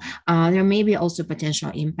now. There may be also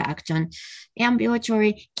potential impact on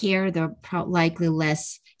ambulatory care. They're likely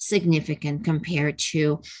less significant compared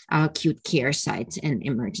to acute care sites and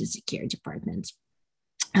emergency care departments.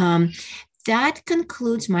 That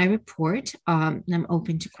concludes my report. I'm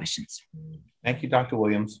open to questions. Thank you, Dr.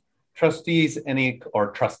 Williams. Trustees,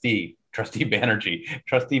 Trustee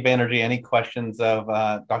Banerjee, any questions of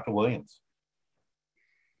Dr. Williams?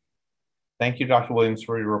 Thank you, Dr. Williams,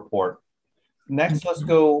 for your report. Next, let's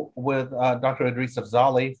go with Dr. Idris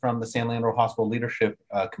Afzali from the San Leandro Hospital Leadership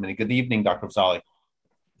Committee. Good evening, Dr. Afzali.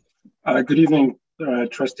 Good evening,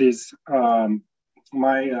 trustees.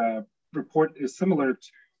 My report is similar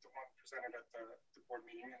to the one presented at the board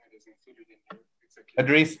meeting, and it is included in your executive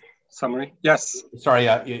Idris? Summary. Yes. Sorry,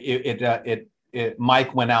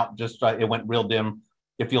 mic went out. Just it went real dim.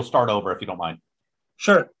 If you'll start over, if you don't mind.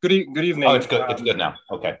 Sure. Good evening. Oh, it's good. It's good now.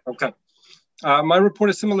 Okay. Okay. My report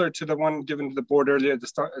is similar to the one given to the board earlier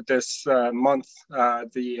this month.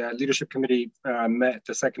 The leadership committee met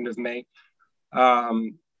the 2nd of May,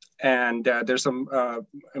 and there's some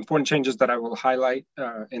important changes that I will highlight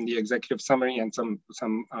in the executive summary and some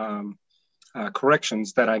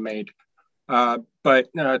corrections that I made. But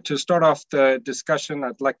to start off the discussion,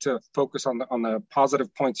 I'd like to focus on the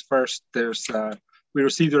positive points first. We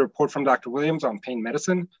received a report from Dr. Williams on pain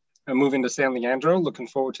medicine and moving to San Leandro. Looking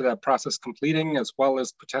forward to that process completing, as well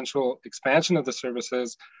as potential expansion of the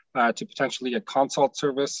services to potentially a consult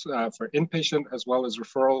service for inpatient, as well as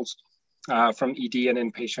referrals from ED and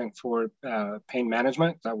inpatient for pain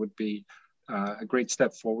management. That would be a great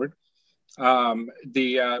step forward.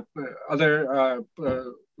 The other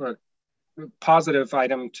positive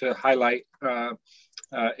item to highlight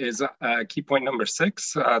is key point number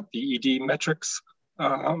 6, the ED metrics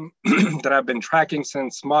that I've been tracking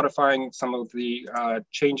since modifying some of the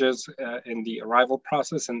changes in the arrival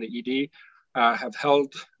process in the ED have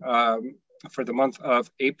held for the month of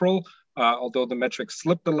April. Although the metrics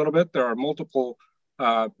slipped a little bit, there are multiple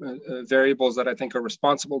variables that I think are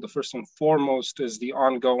responsible. The first and foremost is the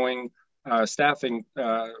ongoing staffing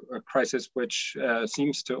crisis, which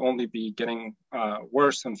seems to only be getting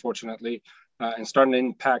worse, unfortunately, and starting to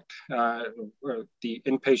impact the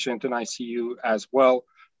inpatient and ICU as well.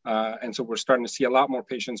 And so we're starting to see a lot more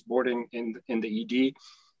patients boarding in the ED.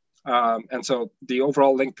 And so the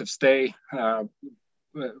overall length of stay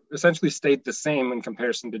essentially stayed the same in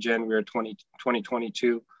comparison to January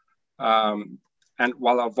 2022. And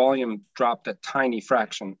while our volume dropped a tiny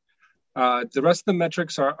fraction. The rest of the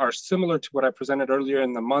metrics are similar to what I presented earlier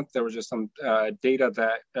in the month. There was just some data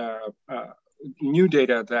that, new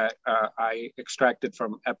data that I extracted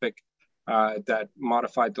from Epic that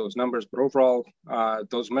modified those numbers. But overall,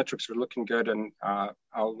 those metrics are looking good, and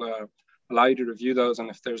I'll allow you to review those. And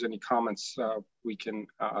if there's any comments, we can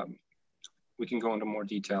go into more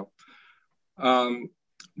detail.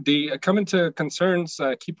 The coming to concerns,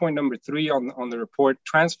 key point number 3 on the report,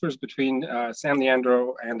 transfers between San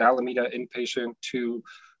Leandro and Alameda inpatient to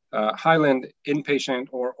Highland inpatient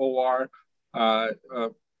or OR.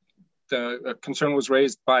 The concern was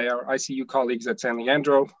raised by our ICU colleagues at San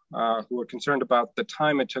Leandro, who were concerned about the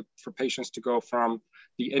time it took for patients to go from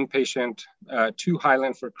the inpatient to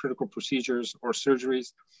Highland for critical procedures or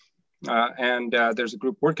surgeries. And there's a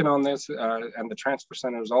group working on this, and the transfer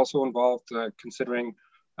center is also involved, considering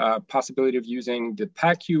possibility of using the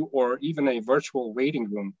PACU or even a virtual waiting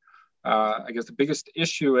room. I guess the biggest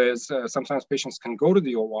issue is sometimes patients can go to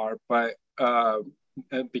the OR, but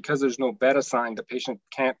because there's no bed assigned, the patient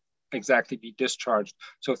can't exactly be discharged.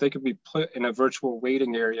 So if they could be put in a virtual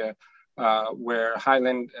waiting area where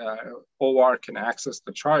Highland OR can access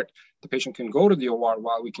the chart, the patient can go to the OR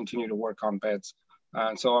while we continue to work on beds.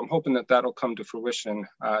 And so I'm hoping that that'll come to fruition.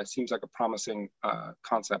 It seems like a promising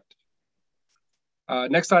concept.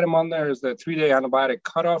 Next item on there is the 3-day antibiotic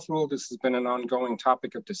cutoff rule. This has been an ongoing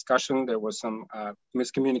topic of discussion. There was some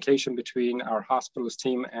miscommunication between our hospitalist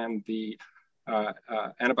team and the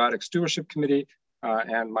antibiotic stewardship committee.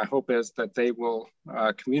 And my hope is that they will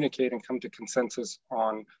communicate and come to consensus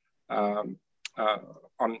on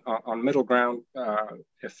middle ground.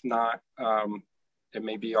 If not, it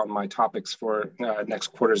may be on my topics for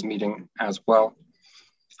next quarter's meeting as well.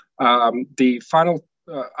 The final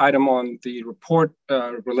item on the report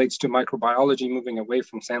relates to microbiology, moving away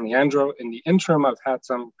from San Leandro. In the interim, I've had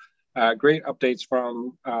some great updates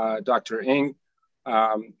from Dr. Ng,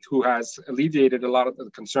 who has alleviated a lot of the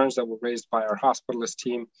concerns that were raised by our hospitalist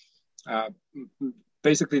team.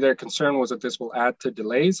 Basically, their concern was that this will add to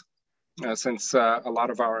delays, since a lot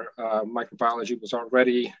of our microbiology was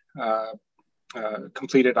already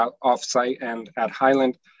completed off-site and at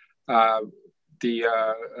Highland. The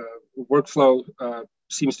workflow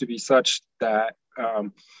seems to be such that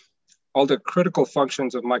all the critical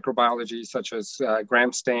functions of microbiology, such as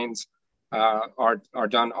gram stains, are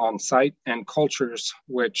done on site, and cultures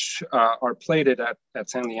which are plated at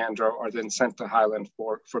San Leandro are then sent to Highland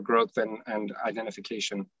for growth and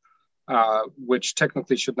identification, which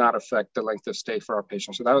technically should not affect the length of stay for our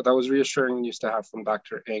patients. So that was reassuring news to have from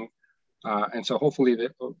Dr. Ng. And so hopefully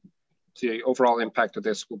the overall impact of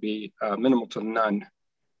this will be minimal to none.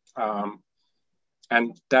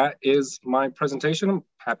 And that is my presentation. I'm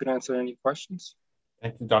happy to answer any questions.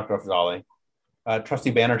 Thank you, Dr. Afzali.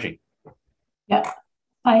 Trustee Banerjee. Yeah,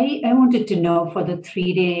 I wanted to know for the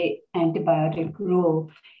 3-day antibiotic rule,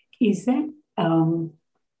 is that,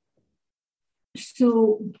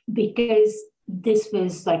 so because this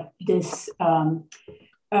was like this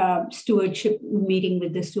stewardship meeting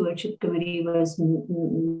with the stewardship committee was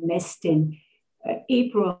missed in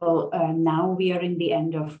April. Now we are in the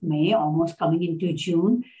end of May, almost coming into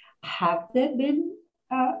June. Have there been,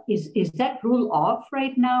 is that rule off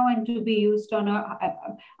right now and to be used on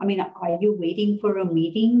I mean, are you waiting for a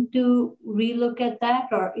meeting to relook at that,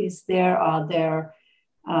 or are there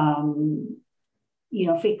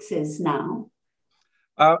fixes now?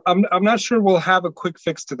 I'm not sure we'll have a quick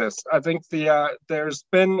fix to this. I think there's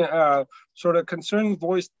been sort of concern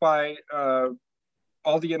voiced by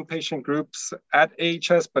all the inpatient groups at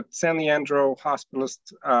AHS, but San Leandro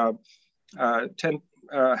hospitalists have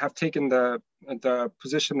taken the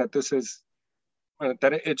position that this is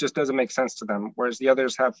that it just doesn't make sense to them, whereas the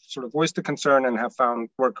others have sort of voiced the concern and have found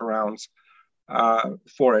workarounds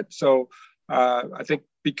for it. So I think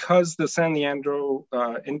because the San Leandro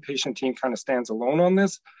inpatient team kind of stands alone on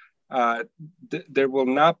this, there will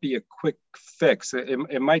not be a quick fix.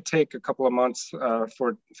 It might take a couple of months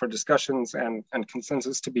for discussions and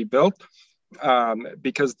consensus to be built,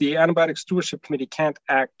 because the Antibiotic Stewardship Committee can't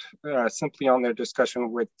act simply on their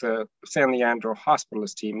discussion with the San Leandro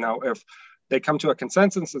hospitalist team. Now, if they come to a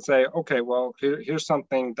consensus and say, okay, well, here's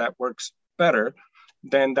something that works better,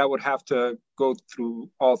 then that would have to go through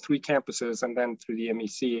all 3 campuses and then through the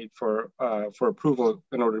MEC for approval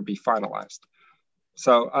in order to be finalized.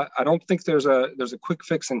 So I don't think there's a quick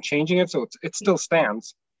fix in changing it. So it still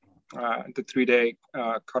stands, the 3-day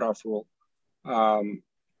cutoff rule,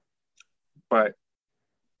 but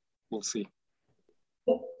we'll see.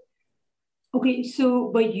 Okay,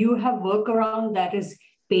 so but you have workaround that is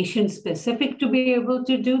patient specific to be able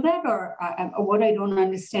to do that, or what I don't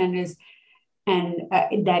understand is, and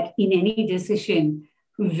that in any decision,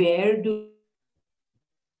 where do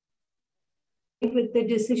with the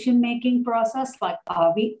decision-making process, like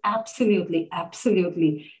are we absolutely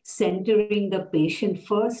centering the patient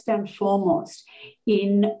first and foremost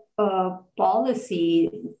in a policy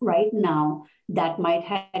right now that might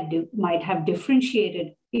have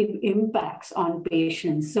differentiated impacts on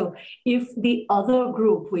patients? So if the other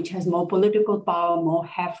group, which has more political power, more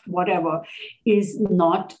heft, whatever, is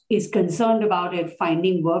concerned about it,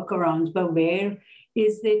 finding workarounds, but where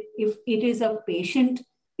is it, if it is a patient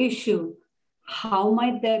issue, how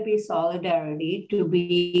might there be solidarity to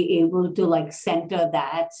be able to like center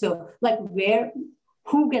that? So like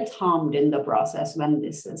who gets harmed in the process when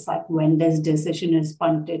this is like, when this decision is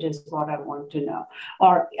punted is what I want to know.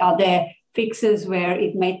 Or are there fixes where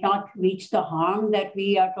it might not reach the harm that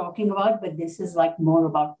we are talking about, but this is like more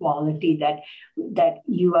about quality, that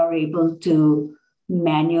you are able to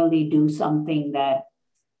manually do something that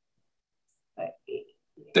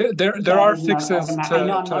there are fixes to I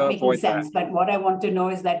know I'm not making sense, that. But what I want to know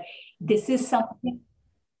is that this is something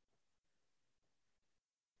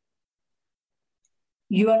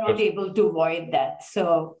you are not able to avoid that.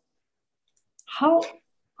 So how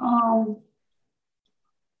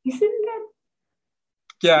isn't that?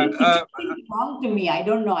 Yeah, it's wrong to me. I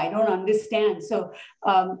don't know. I don't understand. So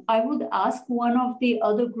I would ask one of the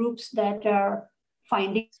other groups that are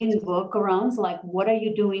finding workarounds, like what are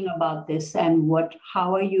you doing about this, and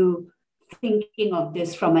how are you thinking of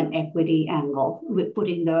this from an equity angle with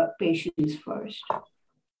putting the patients first?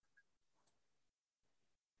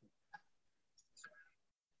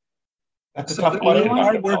 That's a tough question.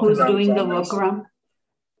 Anyone who's doing the workaround?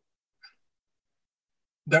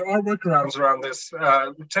 There are workarounds around this.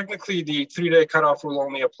 Technically, the 3-day cutoff rule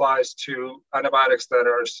only applies to antibiotics that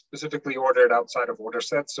are specifically ordered outside of order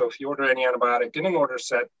sets. So if you order any antibiotic in an order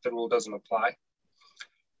set, the rule doesn't apply.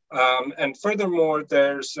 And furthermore,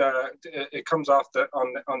 there's it comes off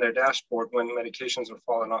on their dashboard when medications are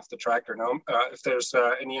falling off the tracker. Now, if there's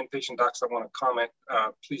any inpatient docs that want to comment,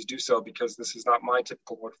 please do so, because this is not my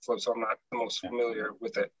typical workflow, so I'm not the most familiar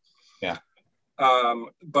with it. Yeah.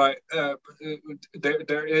 But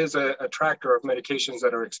there is a tracker of medications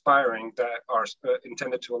that are expiring that are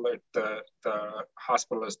intended to alert the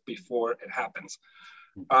hospitalist before it happens.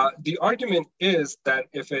 The argument is that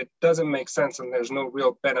if it doesn't make sense and there's no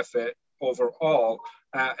real benefit overall,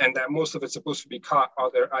 and that most of it's supposed to be caught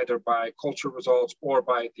either by culture results or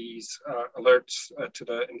by these alerts to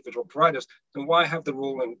the individual providers, then why have the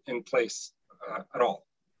rule in place at all?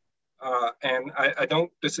 And I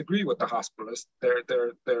don't disagree with the hospitalists.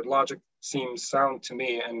 Their logic seems sound to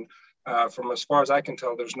me. And from as far as I can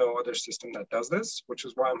tell, there's no other system that does this, which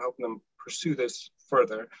is why I'm helping them pursue this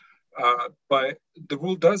further. But the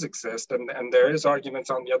rule does exist, and there is arguments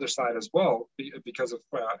on the other side as well because of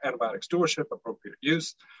antibiotic stewardship, appropriate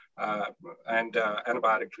use, and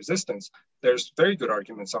antibiotic resistance. There's very good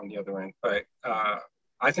arguments on the other end, but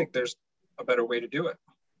I think there's a better way to do it.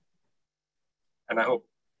 And I hope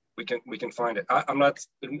we can find it. I'm not.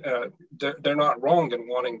 They're not wrong in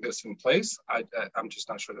wanting this in place. I'm just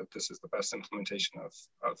not sure that this is the best implementation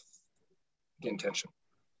of the intention.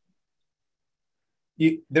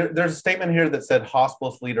 There's a statement here that said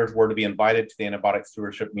hospitalist leaders were to be invited to the antibiotic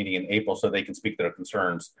stewardship meeting in April so they can speak their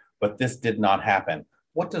concerns, but this did not happen.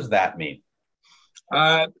 What does that mean?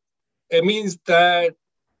 It means that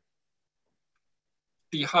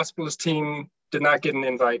the hospitalist team did not get an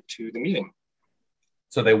invite to the meeting.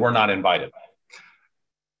 So they were not invited.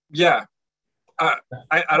 Yeah,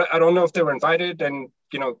 I don't know if they were invited and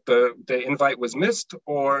the invite was missed,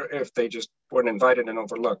 or if they just weren't invited and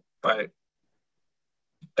overlooked. But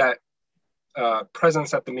that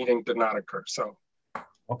presence at the meeting did not occur. So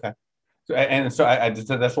okay, so I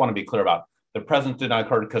just want to be clear about the presence did not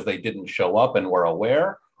occur because they didn't show up and were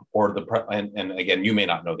aware, or and again, you may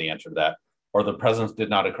not know the answer to that, or the presence did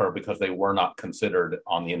not occur because they were not considered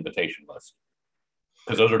on the invitation list.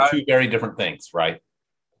 Because those are two very different things, right?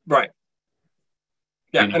 Right.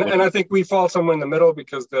 Yeah, and I think we fall somewhere in the middle,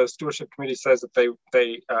 because the stewardship committee says that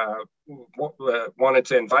they wanted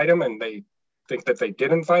to invite him, and they think that they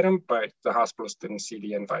did invite him, but the hospitalist didn't see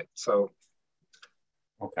the invite. So,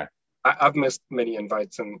 okay, I've missed many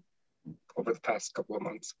invites over the past couple of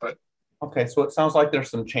months, but okay. So it sounds like there's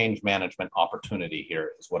some change management opportunity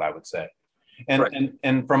here, is what I would say. And, right.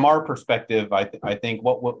 and from our perspective, I think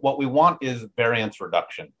what we want is variance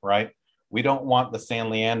reduction, right? We don't want the San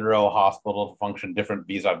Leandro Hospital to function different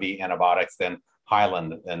vis-a-vis antibiotics than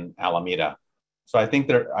Highland and Alameda. So I think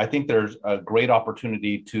there's a great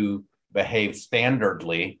opportunity to behave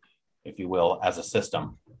standardly, if you will, as a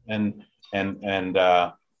system. And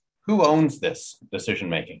who owns this decision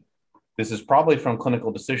making? This is probably from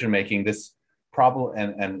clinical decision making. This probably,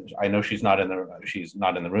 and I know she's not in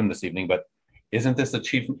the room this evening, but isn't this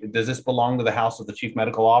does this belong to the House of the Chief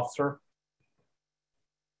Medical Officer?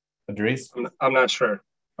 Idris? I'm not sure.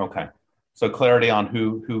 Okay. So clarity on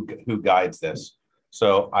who guides this.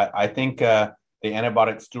 So I think the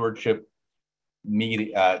Antibiotic Stewardship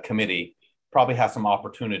Committee probably has some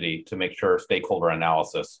opportunity to make sure stakeholder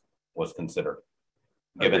analysis was considered,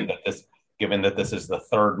 given that this is the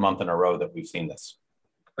third month in a row that we've seen this.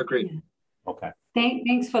 Agreed. Okay.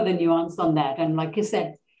 Thanks for the nuance on that. And like you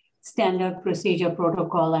said, standard procedure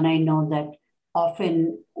protocol, and I know that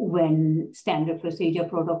often when standard procedure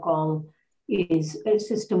protocol is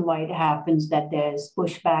system-wide happens, that there's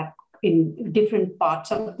pushback in different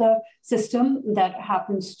parts of the system that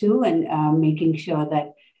happens too, and making sure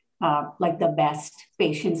that like the best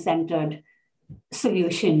patient-centered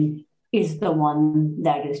solution is the one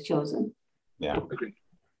that is chosen. Yeah. Agreed.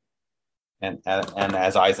 And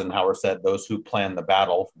as Eisenhower said, those who plan the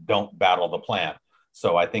battle don't battle the plan.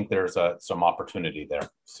 So I think there's some opportunity there.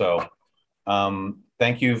 So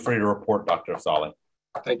thank you for your report, Dr. Afzali.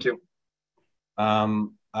 Thank you.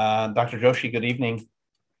 Dr. Joshi, good evening.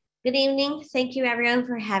 Good evening. Thank you, everyone,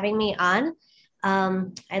 for having me on.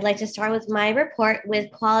 I'd like to start with my report with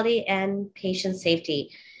quality and patient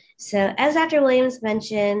safety. So as Dr. Williams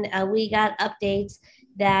mentioned, we got updates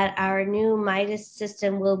that our new MIDAS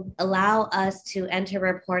system will allow us to enter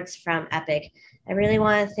reports from Epic. I really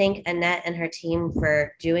want to thank Annette and her team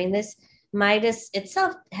for doing this. MIDAS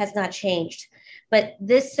itself has not changed, but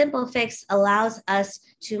this simple fix allows us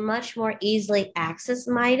to much more easily access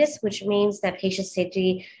MIDAS, which means that patient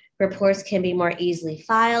safety reports can be more easily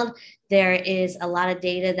filed. There is a lot of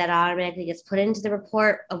data that automatically gets put into the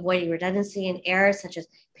report, avoiding redundancy and errors such as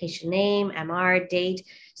patient name, MR, date.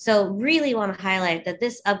 So really want to highlight that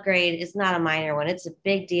this upgrade is not a minor one. It's a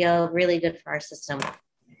big deal, really good for our system.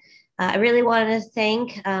 I really want to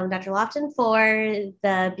thank Dr. Lofton for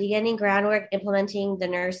the beginning groundwork implementing the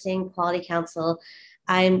Nursing Quality Council.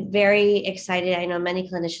 I'm very excited. I know many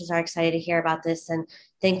clinicians are excited to hear about this and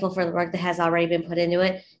thankful for the work that has already been put into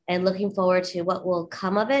it and looking forward to what will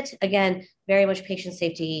come of it. Again, very much patient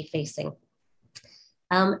safety facing.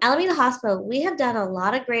 Alameda Hospital, we have done a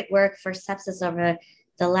lot of great work for sepsis over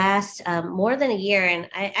the last more than a year. And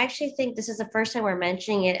I actually think this is the first time we're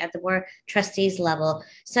mentioning it at the board trustees level.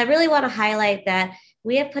 So I really want to highlight that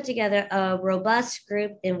we have put together a robust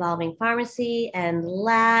group involving pharmacy and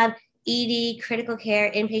lab, ED, critical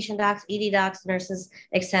care, inpatient docs, ED docs, nurses,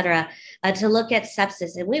 et cetera, to look at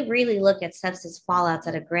sepsis. And we really look at sepsis fallouts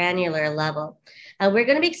at a granular level. We're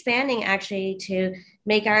going to be expanding actually to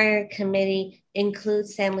make our committee include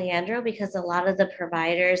San Leandro because a lot of the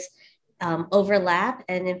providers overlap.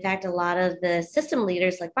 And in fact, a lot of the system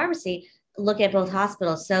leaders like pharmacy look at both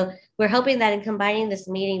hospitals. So we're hoping that in combining this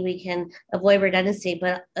meeting, we can avoid redundancy,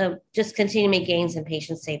 but just continue to make gains in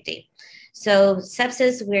patient safety. So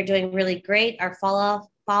sepsis, we're doing really great. Our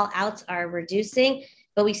fallouts are reducing,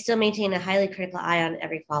 but we still maintain a highly critical eye on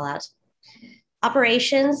every fallout.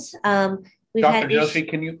 Operations, we've Dr. had Joshi,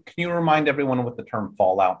 can you remind everyone what the term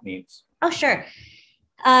fallout means? Oh, sure.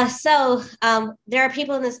 So there are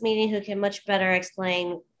people in this meeting who can much better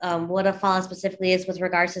explain what a fallout specifically is with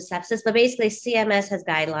regards to sepsis, but basically CMS has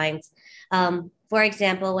guidelines. For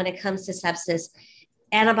example, when it comes to sepsis,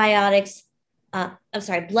 antibiotics,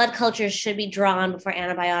 blood cultures should be drawn before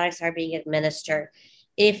antibiotics are being administered.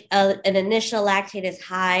 If an initial lactate is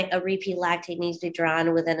high, a repeat lactate needs to be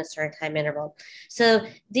drawn within a certain time interval. So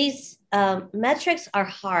these metrics are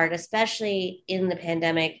hard, especially in the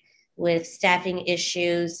pandemic with staffing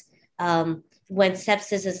issues, when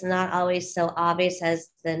sepsis is not always so obvious as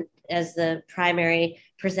the primary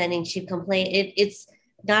presenting chief complaint. It's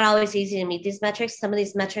not always easy to meet these metrics. Some of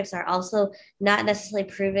these metrics are also not necessarily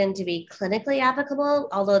proven to be clinically applicable,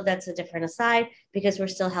 although that's a different aside because we're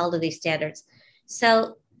still held to these standards.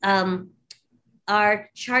 So our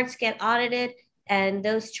charts get audited, and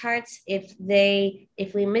those charts, if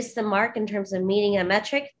we miss the mark in terms of meeting a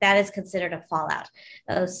metric, that is considered a fallout.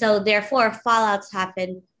 So therefore, fallouts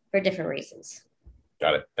happen for different reasons.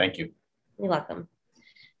 Got it. Thank you. You're welcome.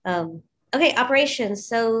 Okay, operations.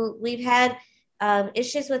 So we've had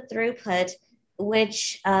issues with throughput,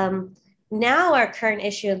 which now our current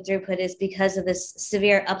issue of throughput is because of this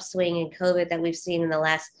severe upswing in COVID that we've seen in the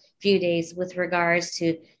last few days with regards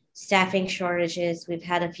to staffing shortages. We've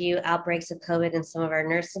had a few outbreaks of COVID in some of our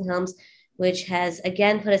nursing homes, which has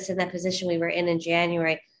again put us in that position we were in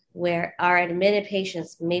January, where our admitted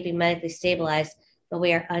patients may be medically stabilized, but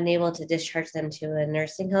we are unable to discharge them to a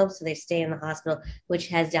nursing home. So they stay in the hospital, which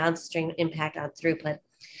has downstream impact on throughput.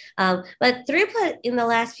 But throughput in the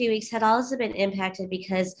last few weeks had also been impacted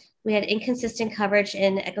because we had inconsistent coverage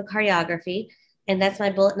in echocardiography. And that's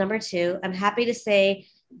my bullet number 2. I'm happy to say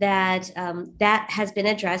that that has been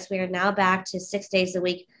addressed. We are now back to 6 days a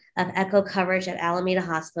week of echo coverage at Alameda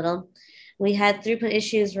Hospital. We had throughput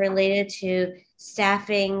issues related to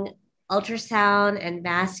staffing, ultrasound and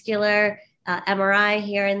vascular, MRI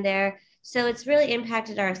here and there. So it's really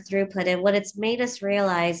impacted our throughput. And what it's made us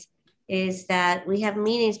realize is that we have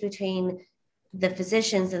meetings between the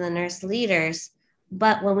physicians and the nurse leaders.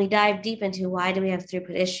 But when we dive deep into why do we have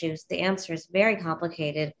throughput issues, the answer is very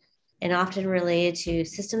complicated and often related to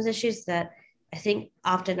systems issues that I think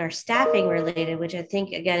often are staffing related, which I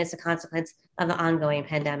think, again, is a consequence of the ongoing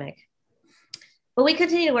pandemic. But we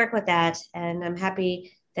continue to work with that, and I'm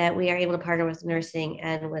happy that we are able to partner with nursing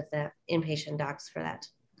and with the inpatient docs for that.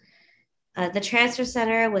 The transfer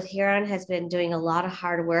center with Huron has been doing a lot of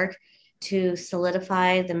hard work to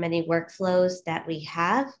solidify the many workflows that we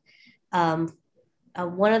have.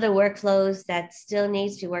 One of the workflows that still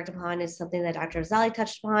needs to be worked upon is something that Dr. Zali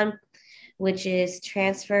touched upon, which is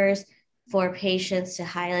transfers for patients to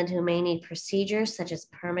Highland who may need procedures such as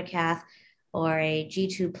permacath or a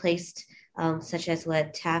G-tube placed, such as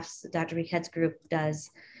what TAF's, Dr. Riquette's group does.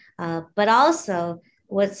 But also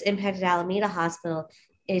what's impacted Alameda Hospital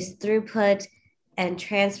is throughput and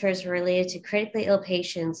transfers related to critically ill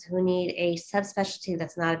patients who need a subspecialty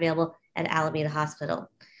that's not available at Alameda Hospital.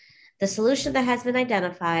 The solution that has been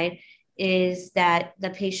identified is that the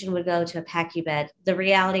patient would go to a PACU bed. The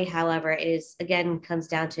reality, however, is, again, comes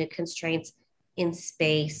down to constraints in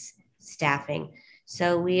space, staffing.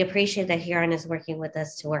 So we appreciate that Huron is working with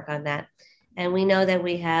us to work on that. And we know that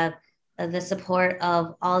we have the support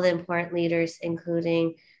of all the important leaders,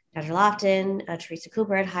 including Dr. Lofton, Teresa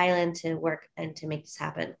Cooper at Highland, to work and to make this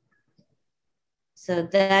happen. So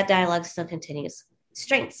that dialogue still continues.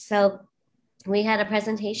 Strengths. So we had a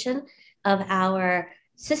presentation of our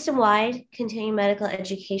system-wide continuing medical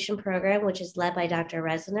education program, which is led by Dr.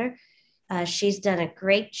 Resner. She's done a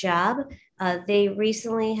great job. They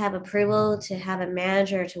recently have approval to have a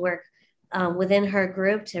manager to work within her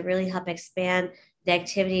group to really help expand the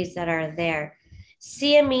activities that are there.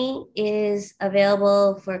 CME is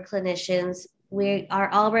available for clinicians. We are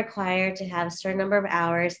all required to have a certain number of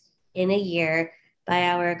hours in a year by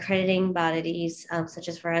our accrediting bodies, such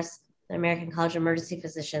as for us, the American College of Emergency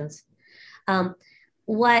Physicians.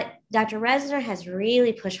 What Dr. Resner has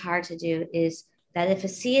really pushed hard to do is that if a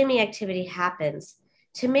CME activity happens,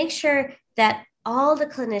 to make sure that all the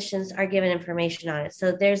clinicians are given information on it.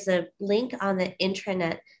 So there's a link on the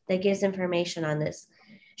intranet that gives information on this.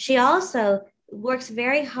 She also works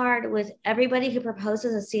very hard with everybody who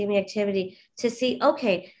proposes a CME activity to see,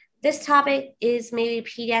 okay, this topic is maybe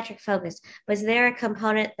pediatric focused, but is there a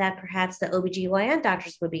component that perhaps the OBGYN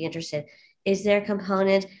doctors would be interested? Is there a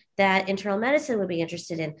component that internal medicine would be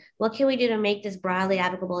interested in? What can we do to make this broadly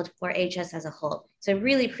applicable for HS as a whole? So I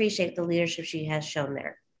really appreciate the leadership she has shown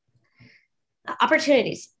there.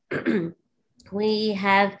 Opportunities. We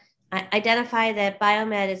have identified that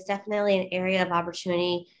biomed is definitely an area of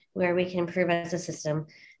opportunity where we can improve as a system.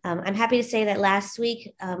 I'm happy to say that last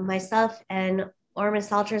week, myself and Orman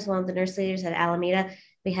Salters, one of the nurse leaders at Alameda,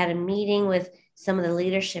 we had a meeting with some of the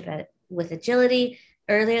leadership with Agility.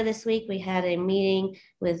 Earlier this week, we had a meeting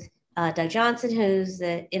with Doug Johnson, who's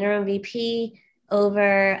the interim VP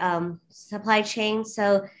over supply chain.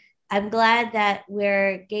 So I'm glad that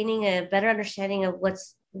we're gaining a better understanding of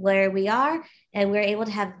where we are, and we're able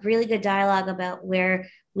to have really good dialogue about where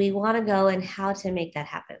we want to go and how to make that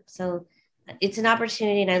happen. So it's an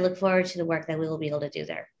opportunity, and I look forward to the work that we will be able to do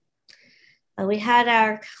there. We had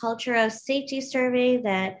our culture of safety survey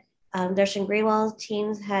that Darshan Grewal's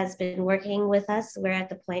team has been working with us. We're at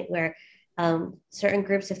the point where certain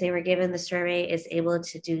groups, if they were given the survey, is able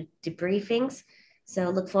to do debriefings. So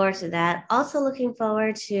look forward to that. Also looking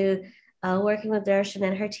forward to working with Darshan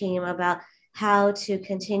and her team about how to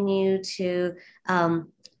continue to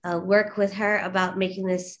work with her about making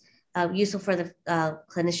this useful for the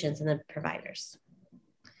clinicians and the providers.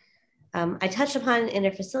 I touched upon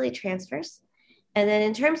interfacility transfers. And then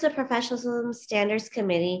in terms of Professionalism Standards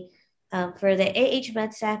Committee, for the AH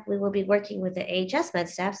Med staff, we will be working with the AHS Med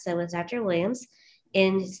staff, so with Dr. Williams,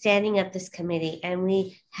 in standing up this committee. And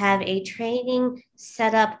we have a training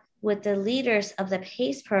set up with the leaders of the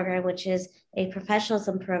PACE program, which is a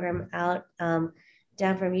professionalism program out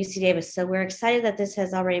down from UC Davis. So we're excited that this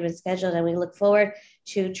has already been scheduled, and we look forward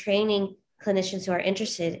to training clinicians who are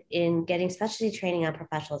interested in getting specialty training on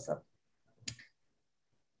professionalism.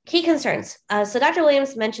 Key concerns. So Dr.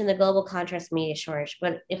 Williams mentioned the global contrast media shortage,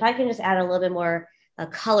 but if I can just add a little bit more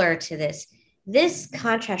color to this, this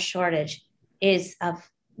contrast shortage is of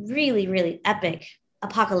really, really epic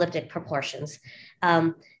apocalyptic proportions.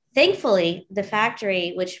 Thankfully, the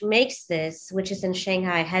factory which makes this, which is in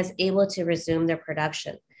Shanghai, has able to resume their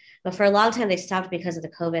production. But for a long time, they stopped because of the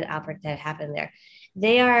COVID outbreak that happened there.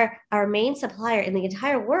 They are our main supplier in the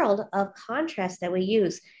entire world of contrast that we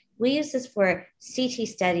use. We use this for CT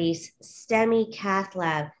studies, STEMI cath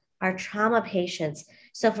lab, our trauma patients.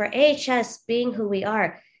 So for AHS, being who we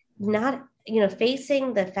are, not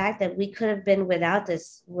facing the fact that we could have been without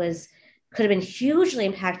this could have been hugely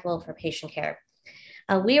impactful for patient care.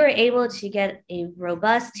 We were able to get a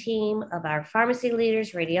robust team of our pharmacy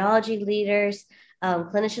leaders, radiology leaders,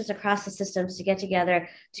 clinicians across the systems to get together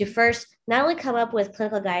to first not only come up with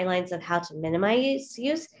clinical guidelines of how to minimize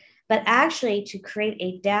use, but actually to create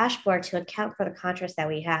a dashboard to account for the contrast that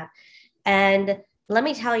we have. And let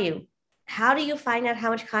me tell you, how do you find out how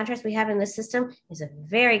much contrast we have in this system is a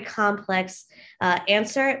very complex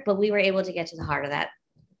answer, but we were able to get to the heart of that.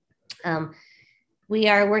 We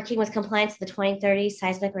are working with compliance with the 2030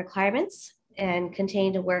 seismic requirements and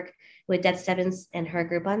continue to work with Deb Stebbins and her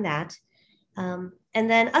group on that. And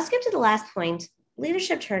then I'll skip to the last point,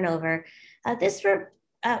 leadership turnover. This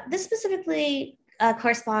specifically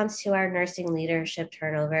corresponds to our nursing leadership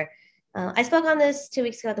turnover. I spoke on this 2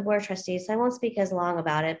 weeks ago at the Board of Trustees, so I won't speak as long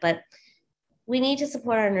about it, but we need to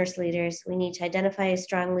support our nurse leaders. We need to identify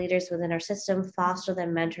strong leaders within our system, foster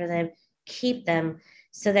them, mentor them, keep them,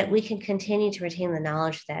 so that we can continue to retain the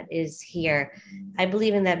knowledge that is here. I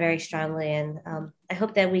believe in that very strongly, and I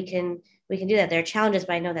hope that we can do that. There are challenges,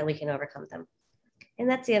 but I know that we can overcome them. And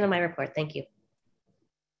that's the end of my report. Thank you.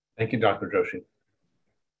 Thank you, Dr. Joshi.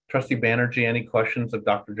 Trustee Banerjee, any questions of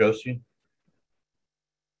Dr. Joshi?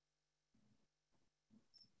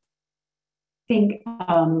 think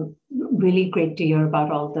really great to hear about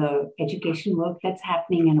all the education work that's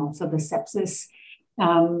happening and also the sepsis,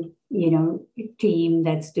 team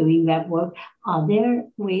that's doing that work. Are there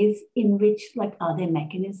ways in which, are there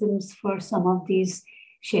mechanisms for some of these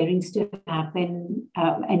sharings to happen?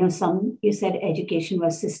 I know you said education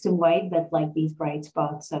was system-wide, but these bright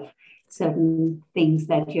spots of certain things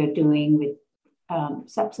that you're doing with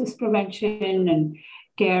sepsis prevention and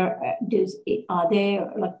care, does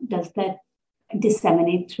that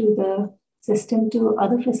disseminate through the system to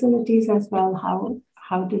other facilities as well?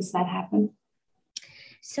 How does that happen?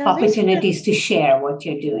 So opportunities to share what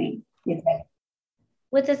you're doing.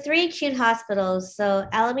 With the 3 acute hospitals, so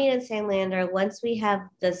Alameda and San Leandro, once we have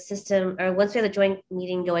the system, or once we have the joint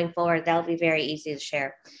meeting going forward, that'll be very easy to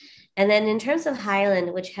share. And then in terms of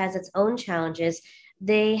Highland, which has its own challenges,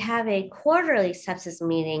 they have a quarterly sepsis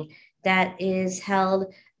meeting that is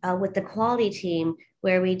held with the quality team,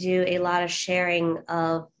 where we do a lot of sharing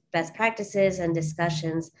of best practices and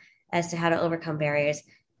discussions as to how to overcome barriers.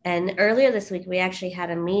 And earlier this week, we actually had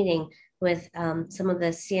a meeting with some of the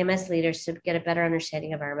CMS leaders to get a better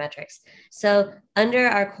understanding of our metrics. So under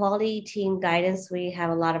our quality team guidance, we have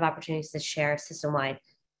a lot of opportunities to share system-wide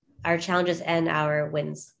our challenges and our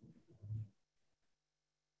wins.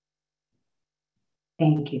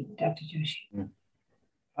 Thank you, Dr. Joshi.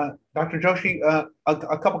 Dr. Joshi,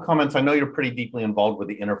 a couple comments. I know you're pretty deeply involved with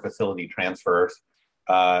the interfacility transfers.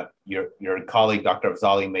 Your colleague, Dr.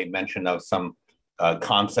 Afzali, made mention of some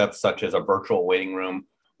concepts such as a virtual waiting room.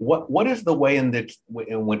 What is the way in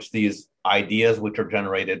which these ideas, which are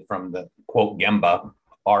generated from the quote Gemba,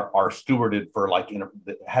 are stewarded for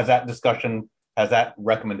has that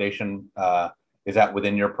recommendation, is that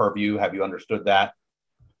within your purview? Have you understood that?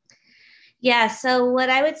 Yeah, so what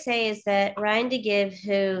I would say is that Ryan DeGive,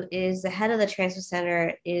 who is the head of the transfer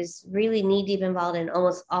center, is really knee deep involved in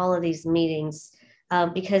almost all of these meetings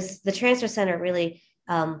because the transfer center really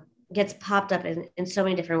gets popped up in so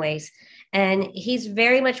many different ways. And he's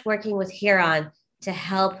very much working with Huron to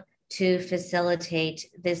help to facilitate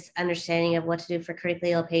this understanding of what to do for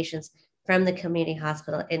critically ill patients from the community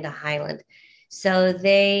hospital into Highland. So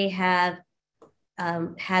they have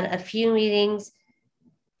had a few meetings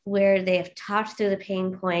where they have talked through the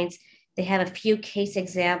pain points. They have a few case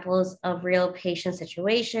examples of real patient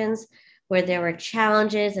situations where there were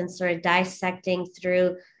challenges and sort of dissecting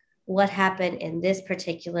through what happened in this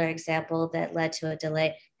particular example that led to a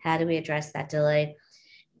delay. How do we address that delay?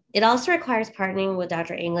 It also requires partnering with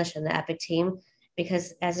Dr. English and the EPIC team,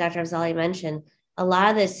 because as Dr. Afzali mentioned, a lot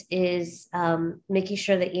of this is making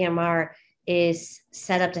sure the EMR is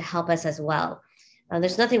set up to help us as well.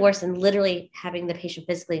 There's nothing worse than literally having the patient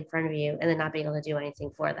physically in front of you and then not being able to do anything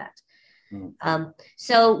for that.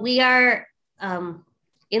 So we are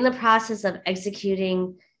in the process of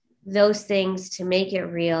executing those things to make it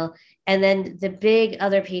real. And then the big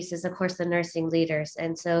other piece is, of course, the nursing leaders.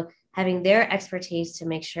 And so having their expertise to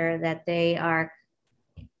make sure that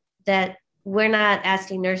that we're not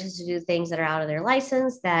asking nurses to do things that are out of their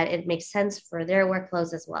license, that it makes sense for their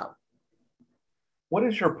workflows as well. What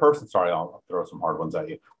is your sorry, I'll throw some hard ones at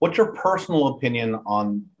you. What's your personal opinion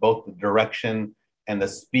on both the direction and the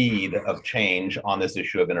speed of change on this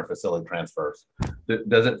issue of interfacility transfers?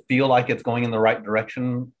 Does it feel like it's going in the right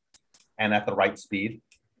direction and at the right speed?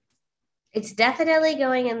 It's definitely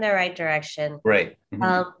going in the right direction. Great.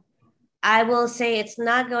 I will say it's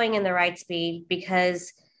not going in the right speed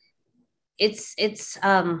because I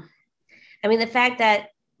mean, the fact that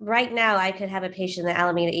right now I could have a patient in the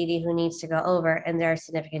Alameda ED who needs to go over and there are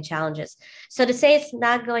significant challenges. So to say it's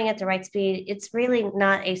not going at the right speed, it's really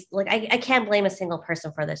not I can't blame a single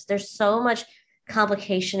person for this. There's so much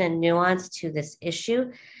complication and nuance to this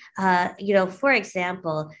issue. For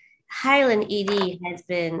example, Highland ED has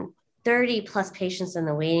been 30 plus patients in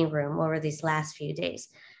the waiting room over these last few days.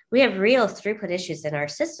 We have real throughput issues in our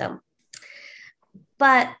system.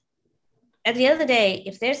 But at the end of the day,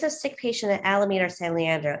 if there's a sick patient at Alameda or San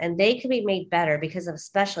Leandro and they could be made better because of a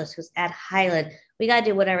specialist who's at Highland, we got to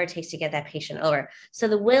do whatever it takes to get that patient over. So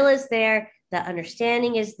the will is there, the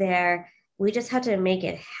understanding is there. We just have to make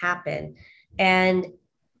it happen. And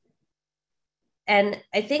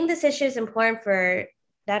I think this issue is important for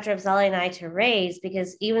Dr. Afzali and I to raise,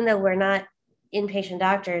 because even though we're not inpatient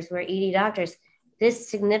doctors, we're ED doctors, this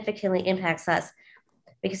significantly impacts us.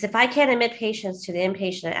 Because if I can't admit patients to the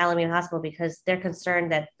inpatient at Alameda Hospital because they're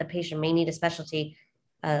concerned that the patient may need a specialty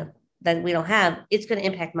that we don't have, it's going to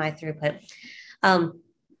impact my throughput.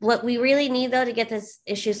 What we really need, though, to get this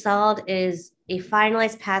issue solved is a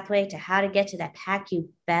finalized pathway to how to get to that PACU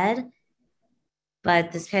bed.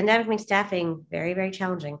 But this pandemic makes staffing very, very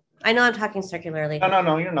challenging. I know I'm talking circularly.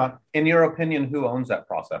 No, you're not. In your opinion, who owns that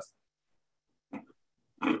process?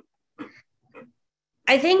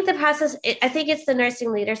 I think the process, I think it's the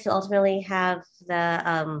nursing leaders who ultimately have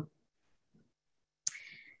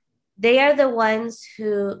they are the ones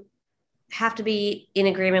who have to be in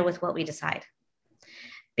agreement with what we decide.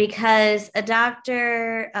 Because a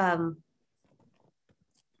doctor,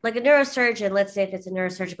 like a neurosurgeon, let's say if it's a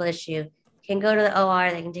neurosurgical issue, can go to the OR,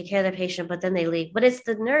 they can take care of the patient, but then they leave. But it's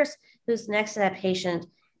the nurse who's next to that patient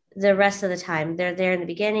the rest of the time. They're there in the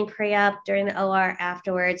beginning, pre-op, during the OR,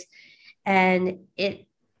 afterwards. And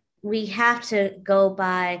we have to go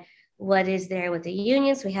by what is there with the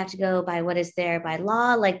unions. We have to go by what is there by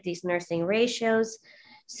law, like these nursing ratios.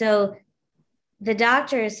 So the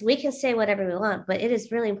doctors, we can say whatever we want, but it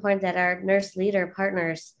is really important that our nurse leader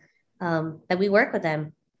partners, that we work with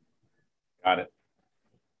them. Got it.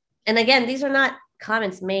 And again, these are not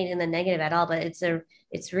comments made in the negative at all, but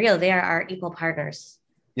it's real. They are our equal partners.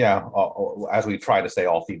 Yeah, as we try to say,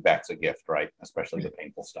 all feedback's a gift, right? Especially the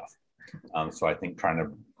painful stuff. So I think trying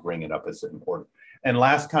to bring it up is important. And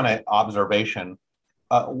last kind of observation,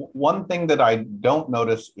 one thing that I don't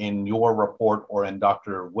notice in your report or in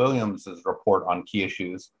Dr. Williams's report on key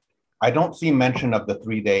issues, I don't see mention of the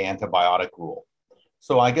 3-day antibiotic rule.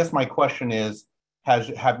 So I guess my question is, have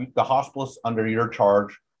you, the hospitalists under your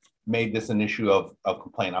charge made this an issue of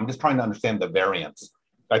complaint? I'm just trying to understand the variance.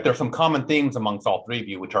 Like there's some common themes amongst all three of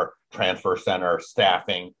you, which are transfer center,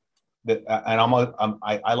 staffing, and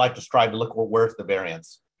I like to strive to look where's the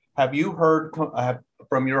variance. Have you heard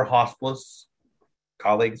from your hospitalist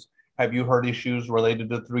colleagues, have you heard issues related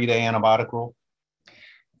to the 3-day antibiotic rule?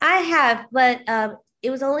 I have, but it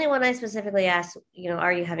was only when I specifically asked,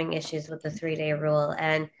 are you having issues with the 3-day rule?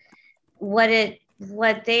 And what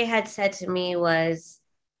they had said to me was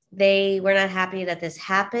they were not happy that this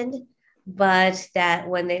happened, but that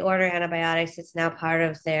when they order antibiotics, it's now part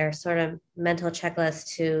of their sort of mental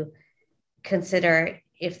checklist to consider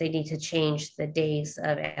if they need to change the days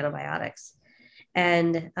of antibiotics.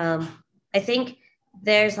 And I think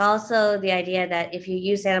there's also the idea that if you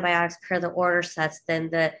use antibiotics per the order sets, then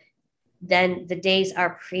the days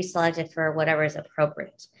are pre-selected for whatever is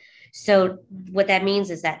appropriate. So what that means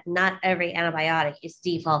is that not every antibiotic is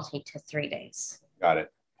defaulting to 3 days. Got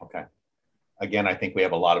it. Okay. Again, I think we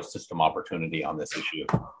have a lot of system opportunity on this issue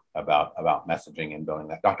about messaging and building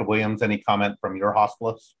that. Dr. Williams, any comment from your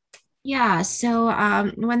hospitalists? Yeah, so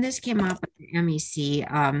when this came up at the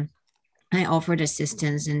MEC, I offered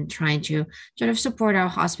assistance in trying to sort of support our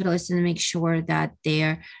hospitalists and make sure that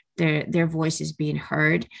their voice is being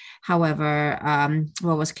heard. However,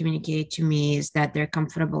 what was communicated to me is that they're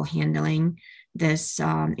comfortable handling this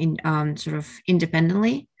sort of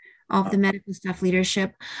independently of the medical staff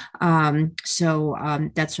leadership. So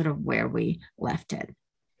that's sort of where we left it.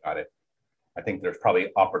 Got it. I think there's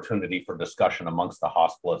probably opportunity for discussion amongst the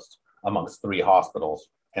hospitalists, amongst 3 hospitals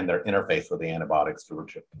and their interface with the Antibiotic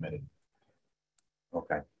Stewardship Committee.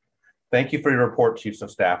 Okay. Thank you for your report, Chiefs of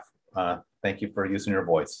Staff. Thank you for using your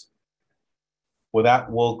voice. With that,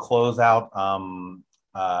 we'll close out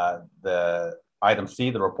the item C,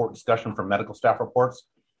 the report discussion from medical staff reports.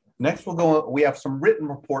 Next, we have some written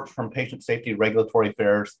reports from Patient Safety, Regulatory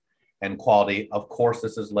Affairs, and Quality. Of course,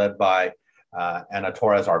 this is led by Anna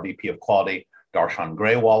Torres, our VP of Quality, Darshan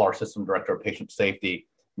Graywal, our System Director of Patient Safety,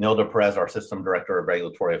 Nilda Perez, our System Director of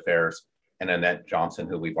Regulatory Affairs, and Annette Johnson,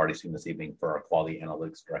 who we've already seen this evening for our Quality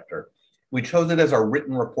Analytics Director. We chose it as our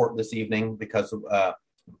written report this evening because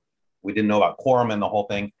we didn't know about quorum and the whole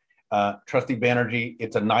thing. Trustee Banerjee,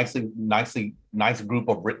 it's a nice group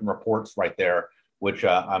of written reports right there, which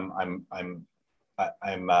I'm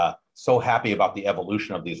so happy about the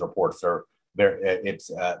evolution of these reports.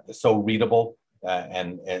 It's so readable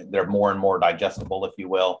and they're more and more digestible, if you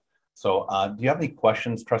will. So do you have any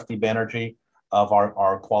questions, Trustee Banerjee, of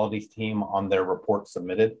our quality team on their report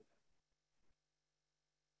submitted?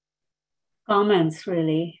 Comments,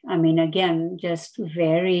 really. I mean, again, just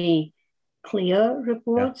very clear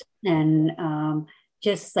reports, and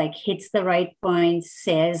just like hits the right points,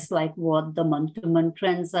 says like what the month-to-month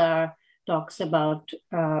trends are, talks about,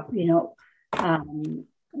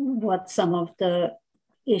 what some of the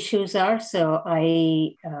issues are. So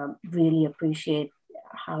I really appreciate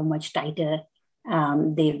how much tighter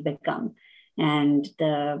they've become. And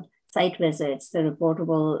the site visits, the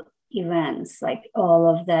reportable events, like all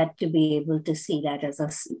of that, to be able to see that as a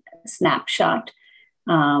snapshot,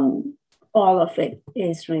 all of it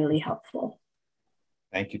is really helpful.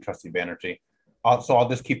 Thank you, Trustee Banerjee. So I'll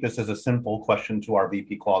just keep this as a simple question to our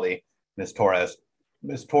VP Quality, Ms. Torres.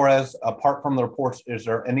 Ms. Torres, apart from the reports, is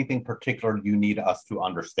there anything particular you need us to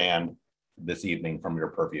understand this evening from your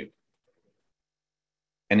purview?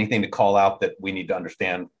 Anything to call out that we need to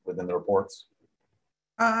understand within the reports?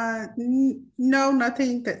 No,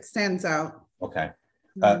 nothing that stands out. Okay.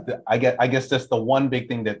 I guess just the one big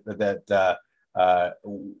thing that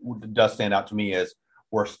does stand out to me is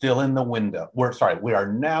we're still in the window. We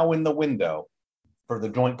are now in the window for the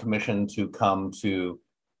Joint Commission to come to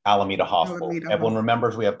Alameda Hospital. Everyone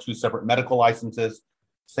remembers we have two separate medical licenses.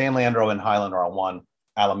 San Leandro and Highland are on one,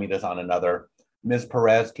 Alameda's on another. Ms.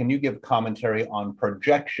 Perez, can you give commentary on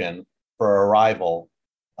projection for arrival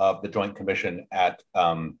of the Joint Commission at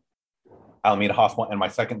Alameda Hospital? And my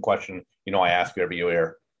second question, I ask you every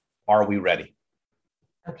year, are we ready?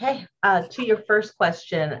 Okay, to your first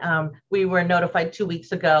question, we were notified 2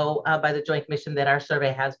 weeks ago by the Joint Commission that our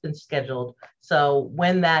survey has been scheduled. So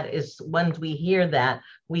once we hear that,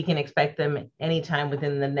 we can expect them anytime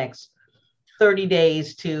within the next 30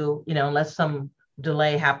 days to, unless some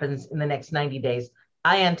delay happens in the next 90 days.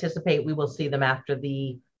 I anticipate we will see them after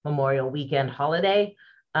the Memorial Weekend holiday.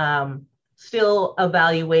 Still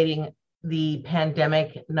evaluating the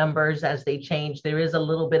pandemic numbers as they change. There is a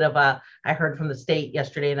little bit of I heard from the state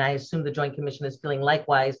yesterday, and I assume the Joint Commission is feeling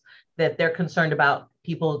likewise, that they're concerned about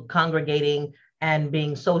people congregating and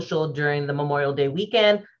being social during the Memorial Day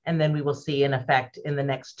weekend, and then we will see an effect in the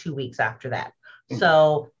next 2 weeks after that.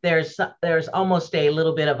 So there's almost a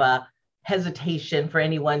little bit of a hesitation for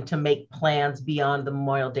anyone to make plans beyond the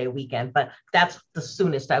Memorial Day weekend, but that's the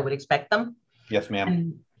soonest I would expect them. Yes,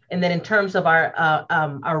 ma'am. And then in terms of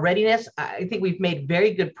our readiness, I think we've made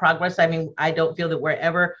very good progress. I mean, I don't feel that we're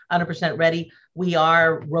ever 100% ready. We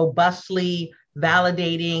are robustly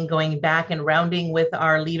validating, going back and rounding with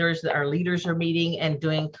our leaders. Our leaders are meeting and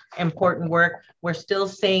doing important work. We're still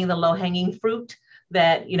seeing the low-hanging fruit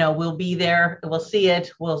that, we'll be there, we'll see it,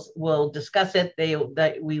 we'll discuss it,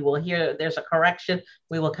 we will hear there's a correction,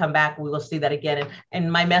 we will come back, we will see that again. And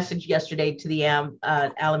my message yesterday to the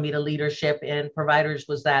Alameda leadership and providers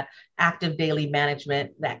was that active daily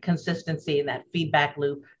management, that consistency and that feedback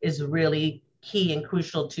loop is really key and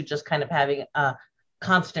crucial to just kind of having a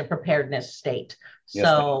constant preparedness state. Yes,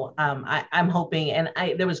 so I'm hoping, and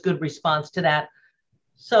there was good response to that.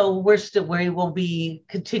 So we will be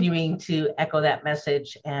continuing to echo that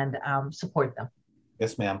message and support them.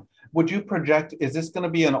 Yes, ma'am. Would you project, is this going to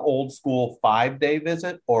be an old school 5-day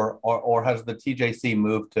visit or has the TJC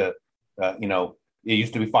moved to, it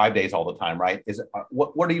used to be 5 days all the time, right?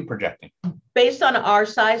 What are you projecting? Based on our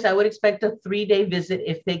size, I would expect a 3-day visit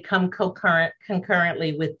if they come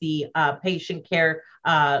concurrently with the patient care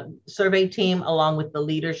survey team, along with the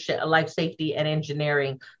leadership, life safety and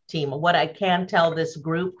engineering team. What I can tell this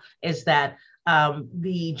group is that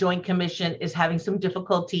the Joint Commission is having some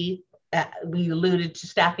difficulty. We alluded to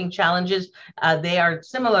staffing challenges. They are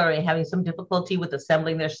similarly having some difficulty with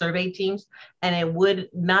assembling their survey teams. And it would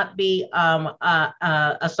not be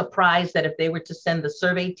a surprise that if they were to send the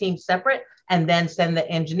survey team separate and then send the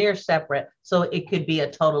engineer separate. So it could be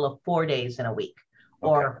a total of 4 days in a week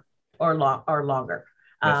or longer.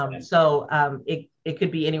 It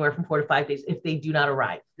could be anywhere from 4 to 5 days if they do not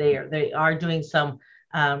arrive. They are doing some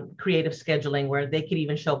creative scheduling where they could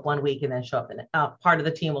even show up 1 week and then show up part of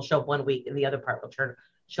the team will show up 1 week and the other part will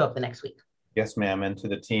show up the next week. Yes, ma'am. And to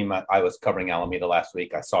the team, I was covering Alameda last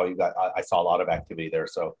week. I saw you guys. I saw a lot of activity there,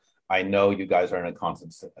 so I know you guys are in a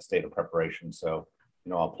constant state of preparation. So,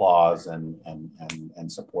 applause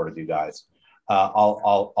and support of you guys.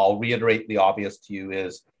 I'll reiterate the obvious to you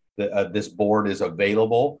is that this board is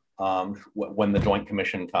available when the Joint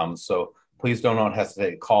Commission comes. So please don't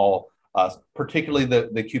hesitate to call us, particularly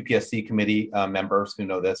the QPSC committee members who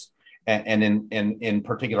know this, and in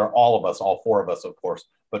particular, all of us, all 4 of us, of course,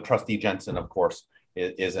 but Trustee Jensen, of course,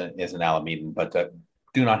 is an Alamedan, but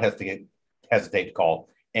do not hesitate to call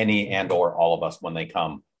any and or all of us when they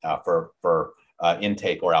come for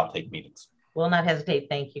intake or outtake meetings. Will not hesitate.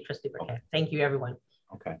 Thank you, Trustee Burkett. Okay. Thank you, everyone.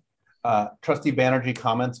 Okay. Trustee Banerjee,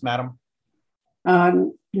 comments, madam?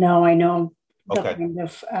 No, I know the okay. kind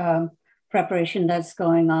of preparation that's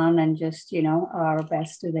going on and just, our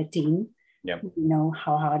best to the team. Yep. We know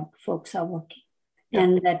how hard folks are working. Yep.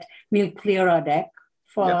 And that we'll clear our deck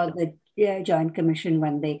for the Joint Commission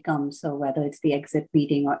when they come. So whether it's the exit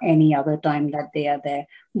meeting or any other time that they are there,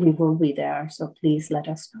 we will be there. So please let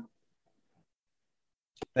us know.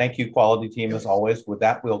 Thank you, quality team, as always. With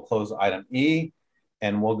that, we'll close item E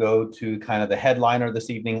and we'll go to kind of the headliner this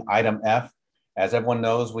evening, item F. As everyone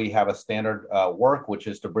knows, we have a standard work, which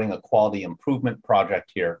is to bring a quality improvement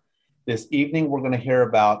project here. This evening, we're going to hear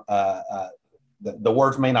about, the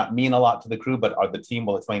words may not mean a lot to the crew, but the team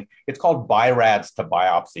will explain. It's called BI-RADS to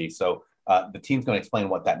biopsy. So the team's going to explain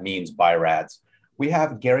what that means, BI-RADS. We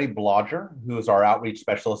have Gary Blodger, who is our outreach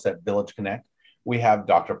specialist at Village Connect. We have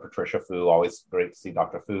Dr. Patricia Fu, always great to see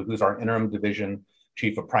Dr. Fu, who's our interim division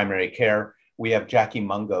chief of primary care. We have Jackie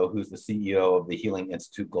Mungo, who's the CEO of the Healing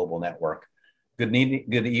Institute Global Network. Good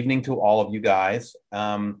evening to all of you guys.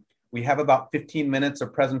 We have about 15 minutes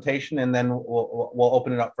of presentation, and then we'll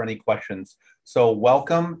open it up for any questions. So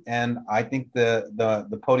welcome, and I think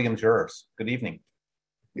the podium's yours. Good evening.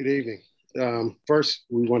 Good evening. First,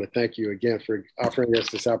 we want to thank you again for offering us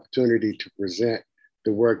this opportunity to present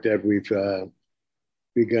the work that we've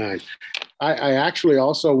begun. I actually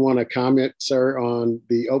also want to comment, sir, on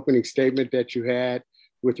the opening statement that you had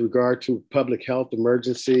with regard to public health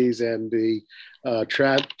emergencies and the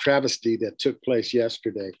travesty that took place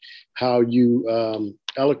yesterday. How you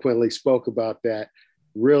eloquently spoke about that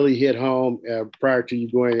really hit home prior to you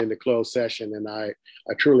going into closed session, and I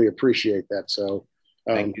truly appreciate that. So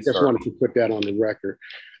just wanted to put that on the record.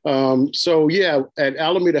 So yeah, at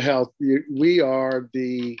Alameda Health, we are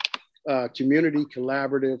the community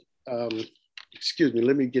collaborative, excuse me,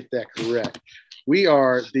 let me get that correct. We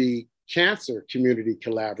are the Cancer Community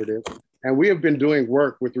Collaborative, and we have been doing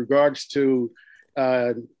work with regards to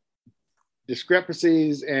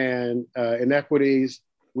discrepancies and inequities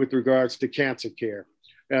with regards to cancer care.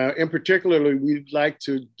 In particular, we'd like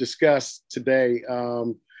to discuss today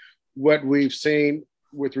what we've seen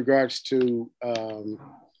with regards to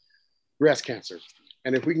breast cancer.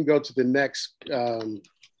 And if we can go to the next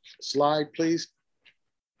slide, please.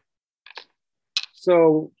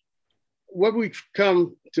 So what we've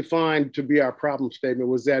come to find to be our problem statement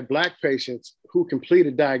was that Black patients who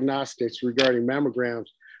completed diagnostics regarding mammograms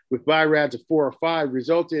with BI-RADS of 4 or 5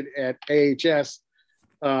 resulted at AHS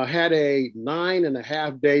had a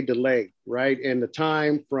 9.5 day delay, right, in the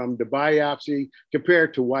time from the biopsy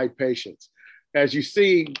compared to white patients. As you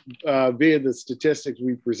see via the statistics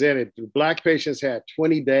we presented, Black patients had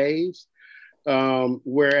 20 days,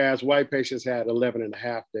 whereas white patients had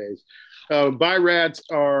 11.5 days. BI-RADS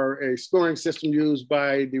are a scoring system used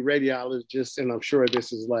by the radiologists, and I'm sure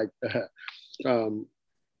this is like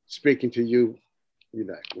speaking to you.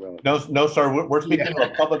 Well, no, sir. We're speaking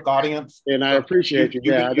to a public audience, and I appreciate you.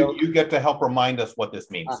 You get to help remind us what this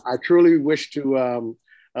means. I truly wish to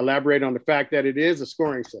elaborate on the fact that it is a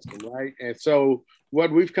scoring system, right? And so, what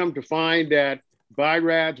we've come to find that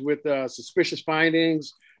BI-RADS with suspicious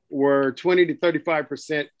findings were 20 to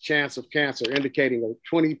 35% chance of cancer, indicating a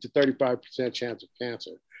 20 to 35% chance of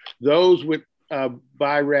cancer. Those with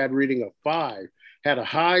BI-RAD reading of 5 had a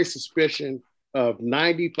high suspicion of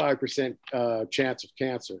 95% chance of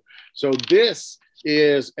cancer. So this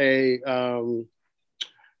is a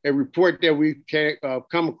report that we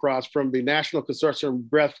come across from the National Consortium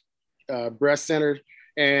Breast Center,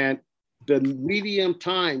 and the median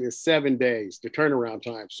time is 7 days, the turnaround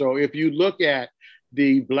time. So if you look at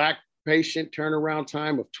the Black patient turnaround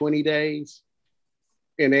time of 20 days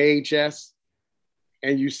in AHS,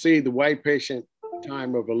 and you see the white patient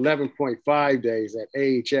time of 11.5 days at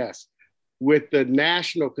AHS, with the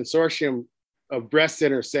National Consortium of Breast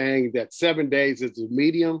Centers saying that 7 days is the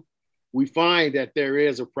medium, we find that there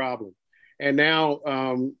is a problem. And now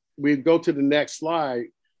we go to the next slide.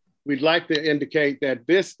 We'd like to indicate that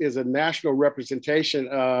this is a national representation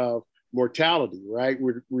of mortality, right,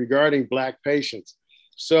 regarding Black patients.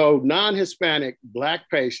 So non-Hispanic Black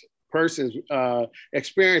persons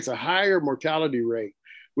experience a higher mortality rate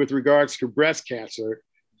with regards to breast cancer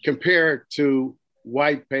compared to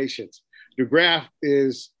white patients. The graph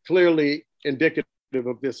is clearly indicative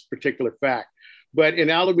of this particular fact. But in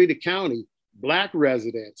Alameda County, Black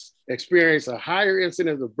residents experience a higher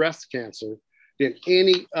incidence of breast cancer than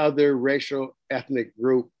any other racial ethnic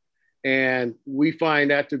group. And we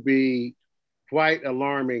find that to be quite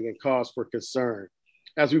alarming and cause for concern.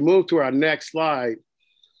 As we move to our next slide,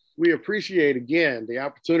 we appreciate again the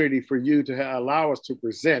opportunity for you to allow us to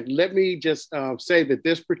present. Let me just say that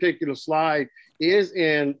this particular slide is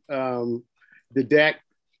in the deck,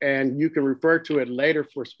 and you can refer to it later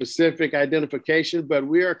for specific identification, but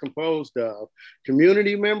we are composed of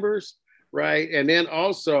community members, right? And then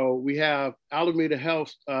also we have Alameda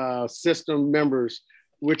Health system members,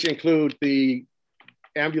 which include the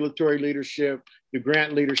ambulatory leadership, the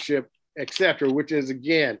grant leadership, et cetera, which is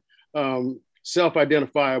again,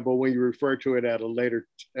 self-identifiable when you refer to it at a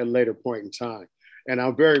later point in time. And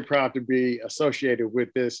I'm very proud to be associated with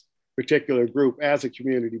this particular group as a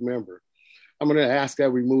community member. I'm going to ask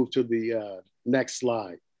that we move to the next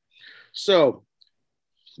slide. So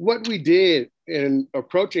what we did in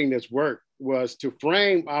approaching this work was to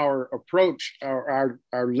frame our approach, our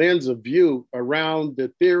lens of view around the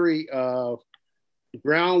theory of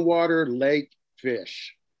groundwater lake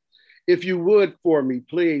fish. if you would for me,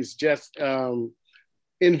 please just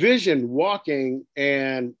envision walking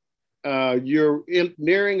and you're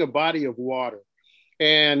nearing a body of water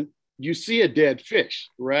and you see a dead fish,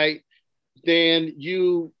 right? Then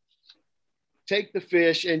you take the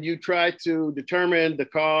fish and you try to determine the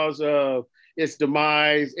cause of its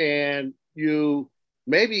demise, and you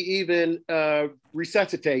maybe even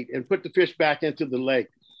resuscitate and put the fish back into the lake.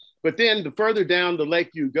 But then the further down the lake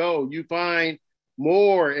you go, you find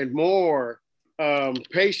more and more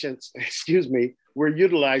patients, we're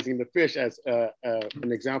utilizing the fish as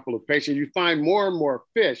an example of patient. You find more and more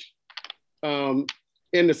fish in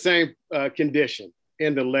the same condition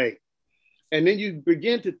in the lake. And then you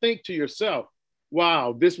begin to think to yourself,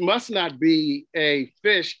 wow, this must not be a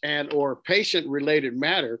fish and or patient related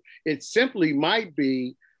matter. It simply might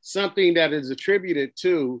be something that is attributed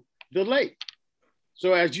to the lake.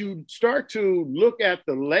 So as you start to look at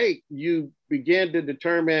the lake, you begin to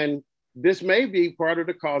determine this may be part of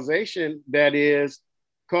the causation that is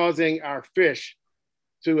causing our fish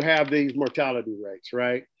to have these mortality rates,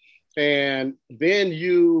 right? And then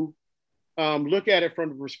you look at it from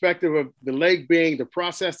the perspective of the lake being the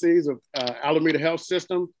processes of Alameda Health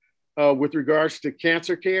System with regards to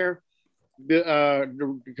cancer care.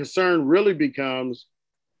 The concern really becomes,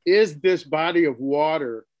 is this body of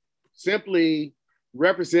water simply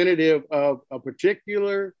representative of a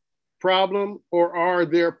particular problem, or are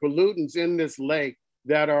there pollutants in this lake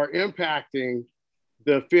that are impacting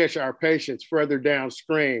the fish, our patients, further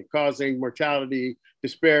downstream, causing mortality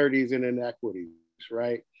disparities and inequities,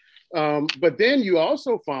 right? But then you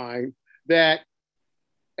also find that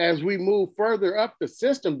as we move further up the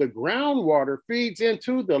system, the groundwater feeds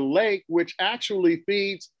into the lake, which actually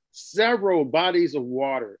feeds several bodies of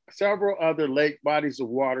water, several other lake bodies of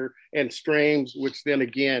water and streams, which then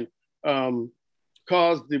again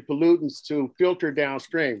cause the pollutants to filter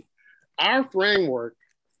downstream. Our framework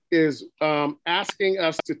is asking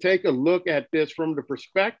us to take a look at this from the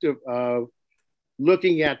perspective of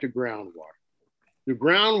looking at the groundwater. The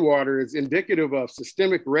groundwater is indicative of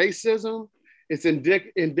systemic racism. It's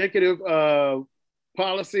indicative of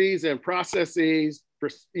policies and processes,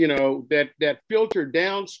 that filter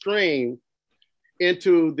downstream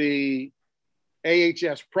into the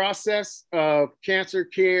AHS process of cancer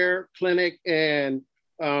care, clinic, and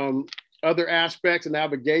other aspects of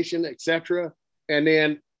navigation, et cetera. And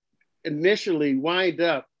then initially wind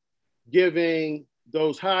up giving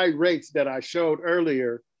those high rates that I showed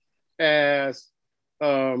earlier as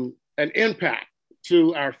an impact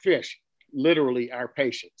to our fish, literally our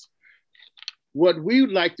patients. What we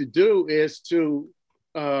would like to do is to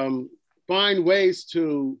find ways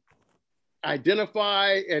to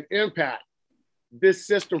identify and impact this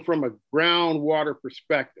system from a groundwater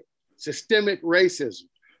perspective. Systemic racism.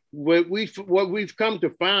 What we've come to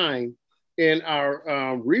find in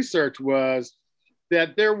our research was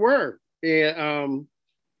that there were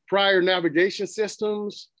prior navigation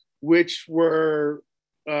systems which were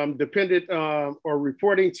dependent or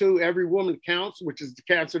reporting to Every Woman Counts, which is the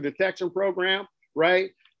cancer detection program,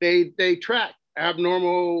 right? They track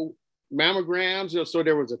abnormal mammograms, so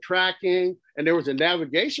there was a tracking and there was a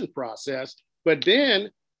navigation process. But then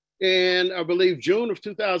in, I believe, June of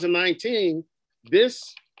 2019, this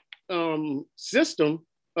system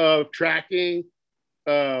of tracking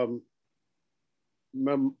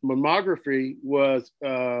mammography was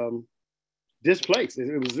displaced.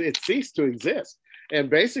 It ceased to exist. And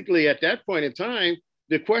basically at that point in time,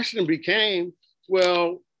 the question became,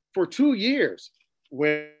 well, for 2 years,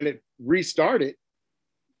 when it restarted,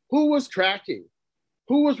 who was tracking?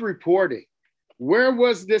 Who was reporting? Where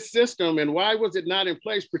was this system and why was it not in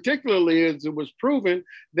place? Particularly as it was proven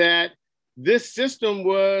that this system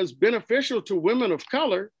was beneficial to women of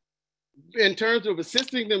color in terms of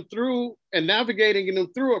assisting them through and navigating them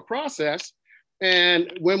through a process.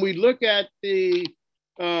 And when we look at the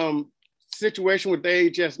situation with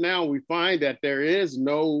AHS now, we find that there is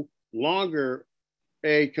no longer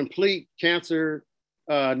a complete cancer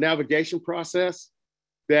navigation process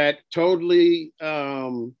that totally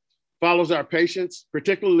follows our patients,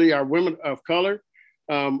 particularly our women of color.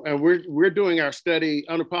 And we're doing our study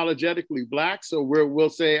unapologetically Black. So we'll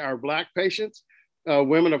say our Black patients,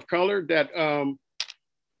 women of color, that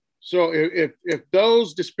so if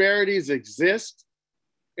those disparities exist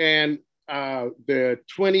and the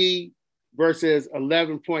 20 versus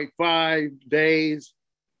 11.5 days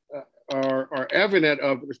are evident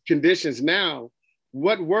of conditions now,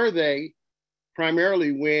 what were they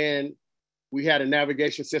primarily when we had a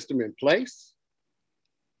navigation system in place?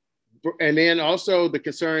 And then also the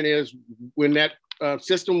concern is when that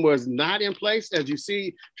system was not in place, as you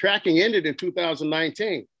see, tracking ended in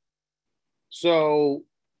 2019. So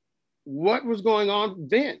what was going on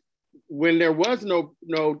then when there was no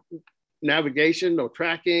navigation, no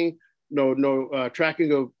tracking, no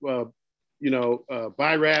tracking of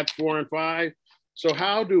BI-RADS 4 and 5? So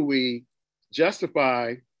how do we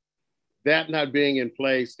justify that not being in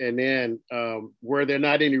place, and then were there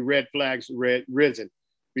not any red flags risen?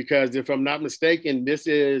 Because if I'm not mistaken, this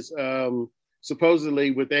is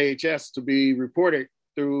supposedly with AHS to be reported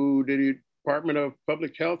through the Department of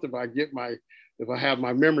Public Health, if I have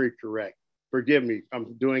my memory correct. Forgive me,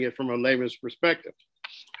 I'm doing it from a layman's perspective.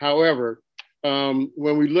 However,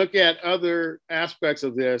 when we look at other aspects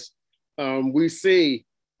of this, we see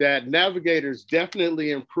that navigators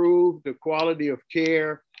definitely improve the quality of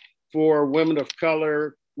care for women of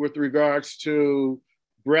color with regards to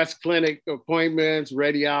breast clinic appointments,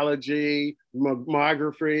 radiology,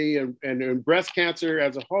 mammography, and breast cancer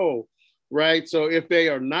as a whole, right? So if they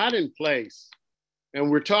are not in place, and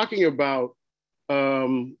we're talking about,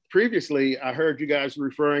 previously, I heard you guys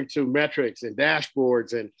referring to metrics and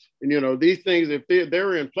dashboards and these things, if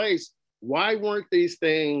they're in place, why weren't these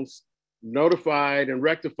things notified and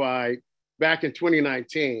rectified back in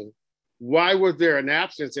 2019? Why was there an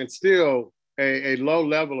absence and still a low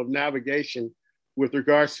level of navigation with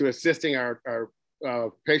regards to assisting our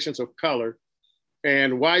patients of color?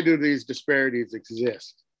 And why do these disparities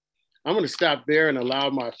exist? I'm going to stop there and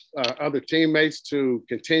allow my other teammates to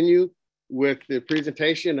continue with the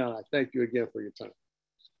presentation. And I thank you again for your time.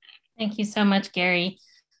 Thank you so much, Gary.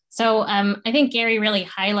 So I think Gary really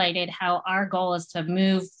highlighted how our goal is to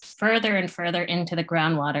move further and further into the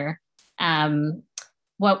groundwater.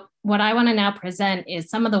 What I want to now present is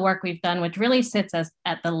some of the work we've done, which really sits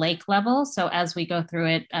at the lake level. So as we go through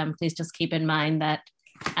it, please just keep in mind that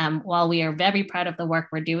while we are very proud of the work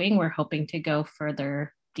we're doing, we're hoping to go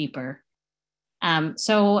further deeper.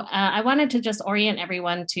 I wanted to just orient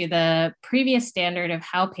everyone to the previous standard of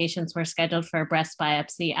how patients were scheduled for a breast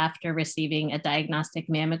biopsy after receiving a diagnostic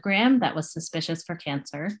mammogram that was suspicious for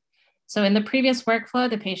cancer. So in the previous workflow,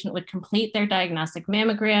 the patient would complete their diagnostic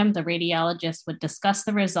mammogram, the radiologist would discuss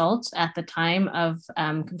the results at the time of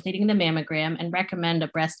completing the mammogram and recommend a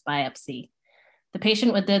breast biopsy. The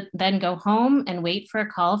patient would then go home and wait for a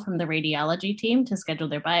call from the radiology team to schedule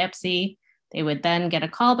their biopsy. They would then get a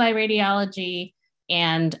call by radiology.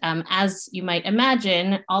 And as you might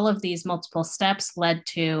imagine, all of these multiple steps led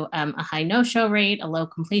to a high no-show rate, a low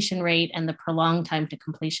completion rate, and the prolonged time to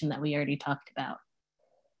completion that we already talked about.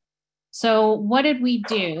 So what did we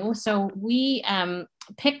do? So we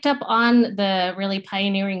picked up on the really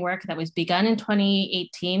pioneering work that was begun in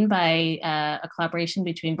 2018 by a collaboration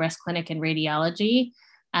between Breast Clinic and radiology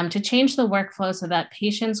to change the workflow so that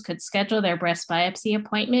patients could schedule their breast biopsy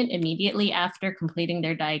appointment immediately after completing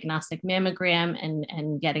their diagnostic mammogram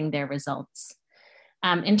and getting their results.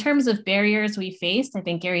 In terms of barriers we faced, I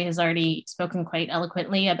think Gary has already spoken quite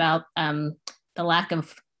eloquently about the lack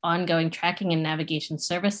of ongoing tracking and navigation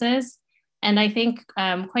services. And I think,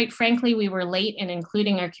 quite frankly, we were late in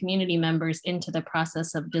including our community members into the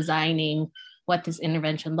process of designing what this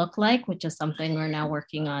intervention looked like, which is something we're now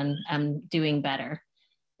working on doing better.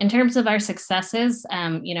 In terms of our successes,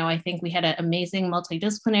 I think we had an amazing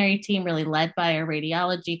multidisciplinary team really led by our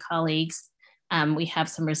radiology colleagues. We have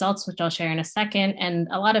some results, which I'll share in a second, and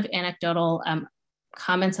a lot of anecdotal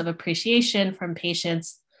comments of appreciation from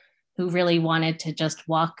patients who really wanted to just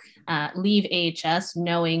leave AHS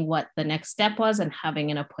knowing what the next step was and having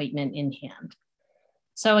an appointment in hand.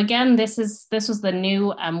 So again, this was the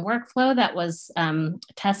new workflow that was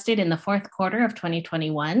tested in the fourth quarter of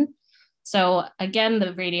 2021. So again,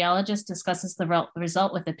 the radiologist discusses the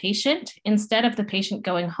result with the patient. Instead of the patient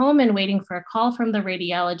going home and waiting for a call from the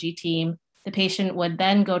radiology team, the patient would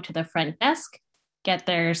then go to the front desk, get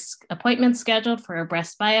their appointment scheduled for a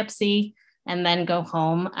breast biopsy, and then go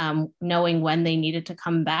home knowing when they needed to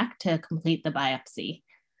come back to complete the biopsy.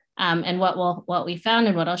 And what we found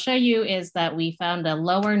and what I'll show you is that we found a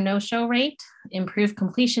lower no-show rate, improved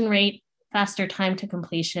completion rate, faster time to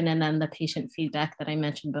completion, and then the patient feedback that I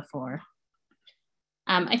mentioned before.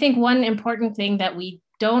 I think one important thing that we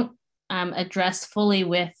don't address fully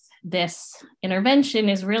with this intervention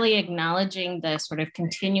is really acknowledging the sort of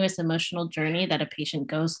continuous emotional journey that a patient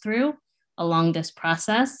goes through along this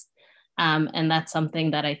process. And that's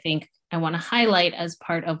something that I think I want to highlight as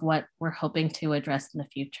part of what we're hoping to address in the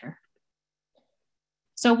future.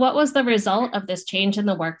 So what was the result of this change in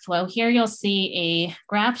the workflow? Here you'll see a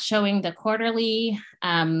graph showing the quarterly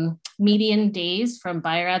median days from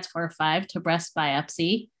BI-RADS 4 or 5 to breast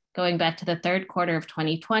biopsy, going back to the third quarter of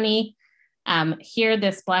 2020. Here,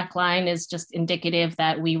 this black line is just indicative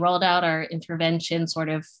that we rolled out our intervention sort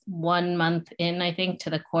of 1 month in, I think, to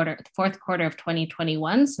the fourth quarter of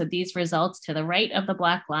 2021. So these results to the right of the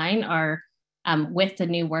black line are with the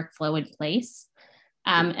new workflow in place.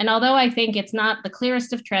 And although I think it's not the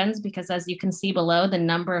clearest of trends, because as you can see below, the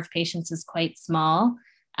number of patients is quite small,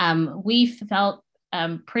 we felt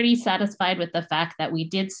pretty satisfied with the fact that we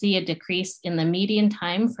did see a decrease in the median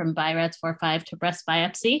time from BI-RADS 4.5 to breast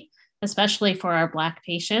biopsy, especially for our Black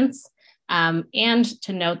patients. And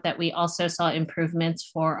to note that we also saw improvements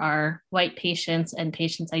for our white patients and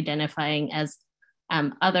patients identifying as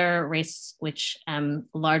other race, which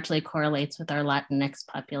largely correlates with our Latinx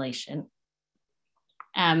population.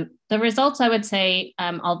 The results, I would say,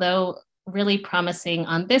 although really promising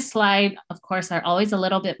on this slide, of course, are always a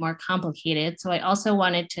little bit more complicated. So I also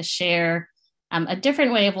wanted to share a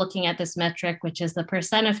different way of looking at this metric, which is the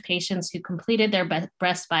percent of patients who completed their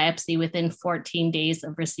breast biopsy within 14 days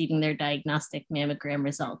of receiving their diagnostic mammogram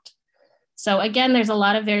result. So again, there's a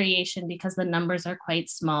lot of variation because the numbers are quite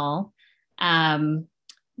small.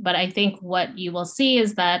 But I think what you will see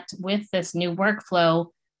is that with this new workflow,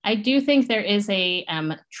 I do think there is a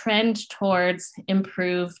trend towards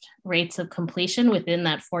improved rates of completion within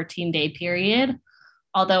that 14-day period.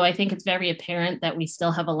 Although I think it's very apparent that we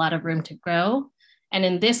still have a lot of room to grow. And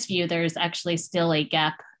in this view, there's actually still a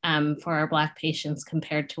gap for our Black patients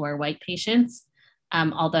compared to our white patients,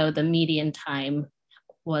 although the median time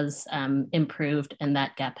was improved and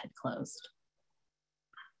that gap had closed.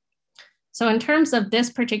 So in terms of this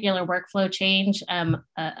particular workflow change,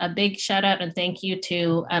 a big shout out and thank you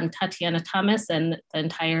to Tatiana Thomas and the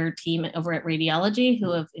entire team over at Radiology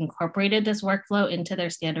who have incorporated this workflow into their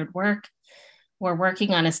standard work. We're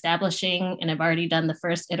working on establishing, and I've already done the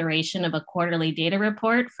first iteration of a quarterly data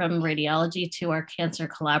report from Radiology to our Cancer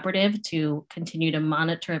Collaborative to continue to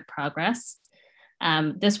monitor progress.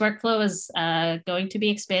 This workflow is going to be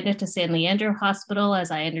expanded to San Leandro Hospital, as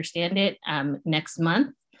I understand it, next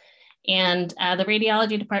month. And the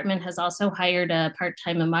radiology department has also hired a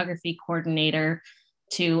part-time mammography coordinator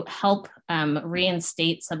to help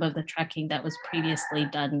reinstate some of the tracking that was previously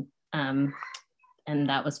done, and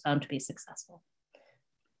that was found to be successful.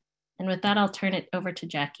 And with that, I'll turn it over to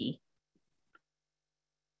Jackie.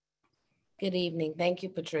 Good evening. Thank you,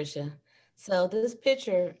 Patricia. So this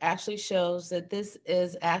picture actually shows that this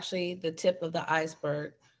is actually the tip of the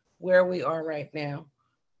iceberg where we are right now.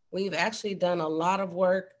 We've actually done a lot of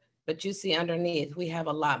work, but you see underneath, we have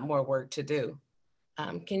a lot more work to do.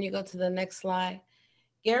 Can you go to the next slide?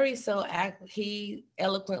 Gary, he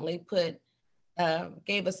eloquently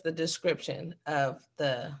gave us the description of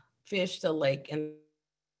the fish, the lake, and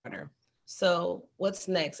water. So what's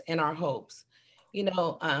next in our hopes? You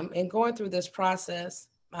know, in going through this process,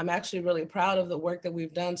 I'm actually really proud of the work that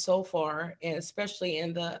we've done so far, and especially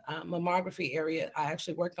in the mammography area. I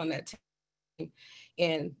actually worked on that team,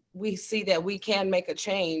 and we see that we can make a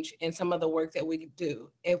change in some of the work that we do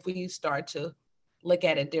if we start to look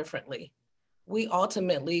at it differently. We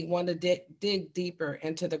ultimately want to dig deeper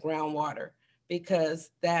into the groundwater because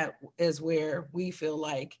that is where we feel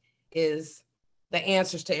like is the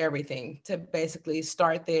answers to everything, to basically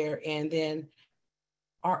start there. And then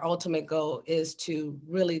our ultimate goal is to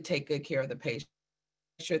really take good care of the patient,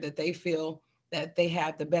 make sure that they feel that they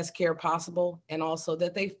have the best care possible, and also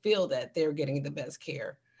that they feel that they're getting the best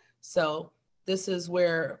care. So this is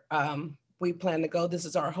where we plan to go. This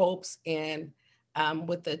is our hopes. And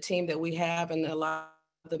with the team that we have, and a lot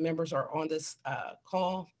of the members are on this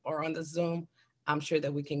call or on the Zoom, I'm sure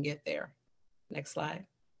that we can get there. Next slide.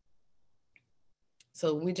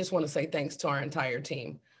 So we just want to say thanks to our entire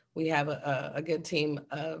team. We have a good team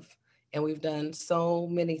and we've done so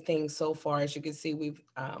many things so far. As you can see, we've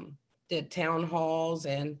did town halls,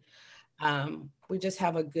 and we just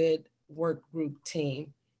have a good work group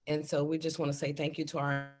team. And so we just want to say thank you to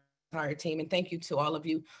our entire team, and thank you to all of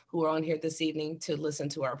you who are on here this evening to listen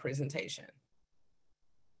to our presentation.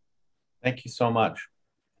 Thank you so much.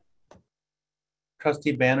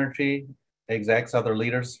 Trustee Banerjee, execs, other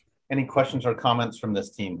leaders, any questions or comments from this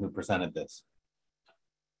team who presented this?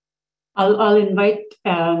 I'll invite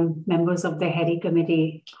members of the HEDI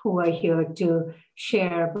committee who are here to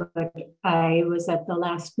share, but I was at the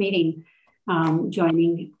last meeting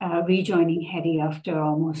rejoining HEDI after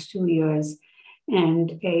almost 2 years.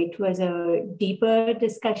 And it was a deeper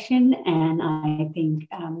discussion. And I think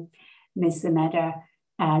Ms.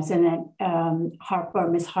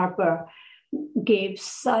 Harper gave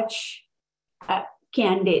such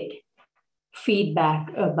candid feedback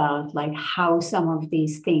about like how some of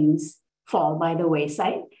these things fall by the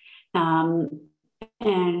wayside. And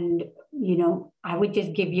I would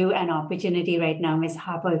just give you an opportunity right now, Ms.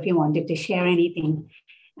 Harper, if you wanted to share anything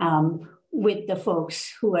with the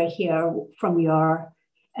folks who are here from your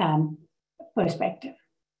perspective.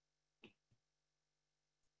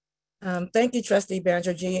 Thank you, Trustee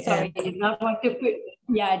Banerjee. Sorry, I did not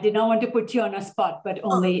want to put you on a spot, but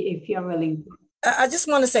only if you're willing. I just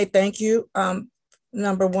want to say thank you,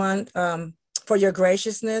 number one, for your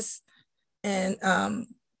graciousness and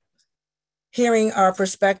hearing our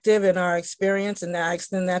perspective and our experience, and I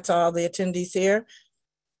extend that to all the attendees here.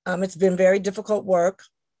 It's been very difficult work.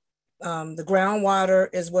 The groundwater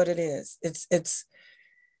is what it is.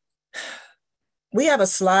 We have a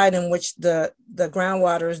slide in which the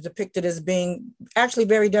groundwater is depicted as being actually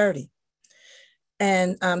very dirty.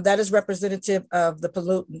 And that is representative of the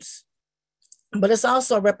pollutants. But it's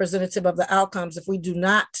also representative of the outcomes if we do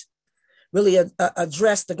not really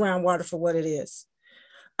address the groundwater for what it is.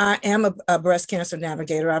 I am a breast cancer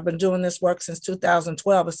navigator. I've been doing this work since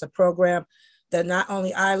 2012. It's a program that not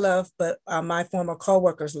only I love, but my former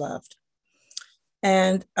coworkers loved.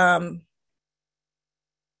 And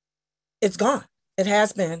it's gone. It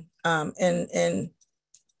has been, and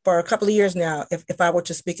for a couple of years now, if I were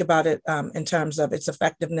to speak about it in terms of its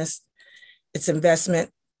effectiveness, its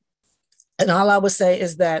investment. And all I would say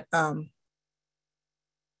is that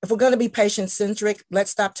if we're going to be patient-centric, let's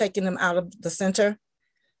stop taking them out of the center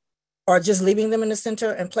or just leaving them in the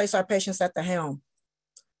center and place our patients at the helm.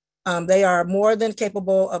 They are more than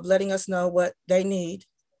capable of letting us know what they need.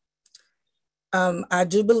 I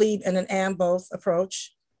do believe in an and both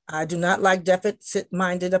approach. I do not like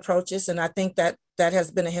deficit-minded approaches, and I think that that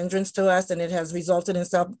has been a hindrance to us, and it has resulted in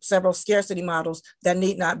several scarcity models that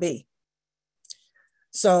need not be.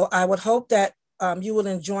 So I would hope that you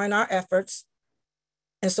will join our efforts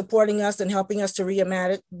in supporting us and helping us to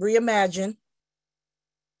reimagine,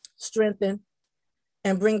 strengthen,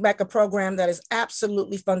 and bring back a program that is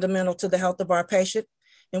absolutely fundamental to the health of our patient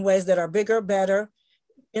in ways that are bigger, better,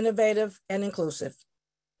 innovative, and inclusive.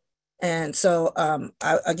 And so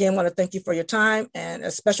I again want to thank you for your time, and a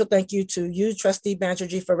special thank you to you, Trustee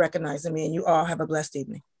Banerjee, for recognizing me, and you all have a blessed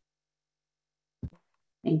evening.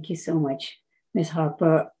 Thank you so much, Ms.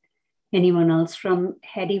 Harper. Anyone else from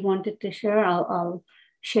HEDI wanted to share? I'll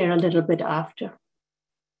share a little bit after.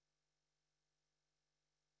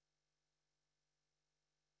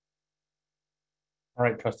 All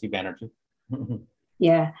right, Trustee Banerjee.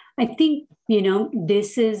 Yeah, I think,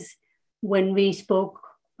 this is when we spoke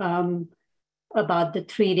about the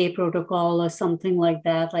 3-day protocol or something like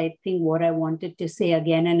that. I think what I wanted to say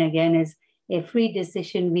again and again is every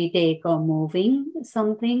decision we take or moving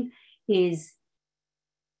something is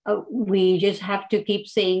we just have to keep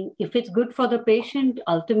saying, if it's good for the patient,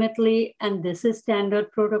 ultimately, and this is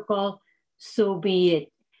standard protocol, so be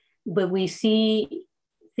it. But we see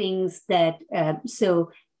things that,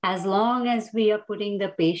 so as long as we are putting the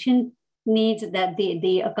patient needs, that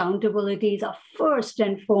the accountabilities are first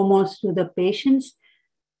and foremost to the patients,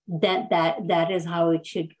 that is how it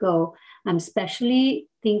should go. I'm especially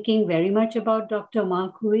thinking very much about Dr.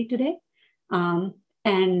 Mark-Hui today.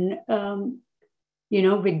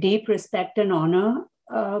 With deep respect and honor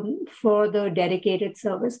for the dedicated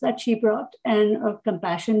service that she brought and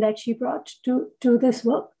compassion that she brought to this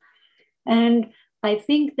work. And I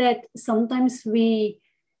think that sometimes we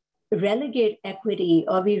relegate equity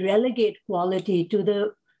or we relegate quality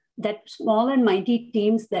to that small and mighty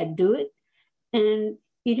teams that do it. And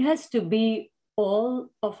it has to be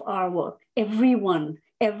all of our work, everyone,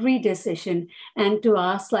 every decision. And to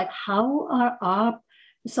ask, like, how are our,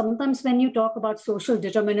 sometimes when you talk about social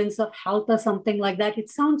determinants of health or something like that, it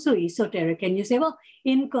sounds so esoteric. And you say, well,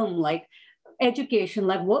 income, like education,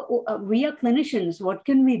 like what we are clinicians, what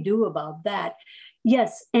can we do about that?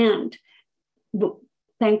 Yes, and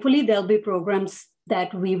thankfully, there'll be programs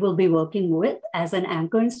that we will be working with as an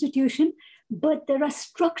anchor institution, but there are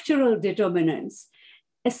structural determinants,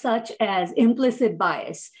 such as implicit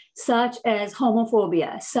bias, such as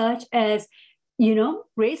homophobia, such as,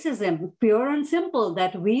 racism, pure and simple,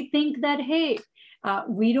 that we think that, hey,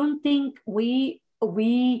 we don't think we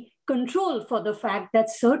control for the fact that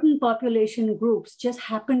certain population groups just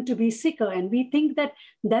happen to be sicker, and we think that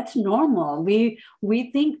that's normal. We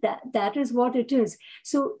think that that is what it is.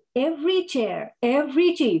 So every chair,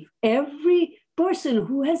 every chief, every person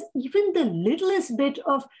who has even the littlest bit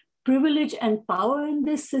of privilege and power in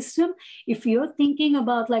this system, if you're thinking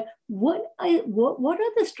about like, what are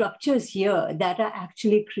the structures here that are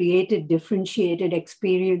actually created differentiated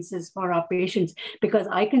experiences for our patients? Because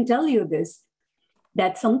I can tell you this,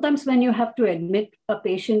 that sometimes when you have to admit a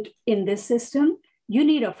patient in this system, you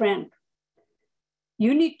need a friend.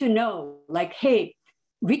 You need to know, like, hey,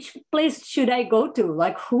 which place should I go to?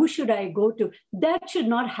 Like, who should I go to? That should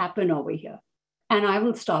not happen over here. And I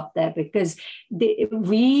will stop there because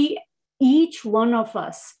each one of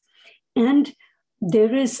us, and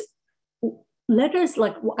there is,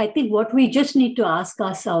 I think what we just need to ask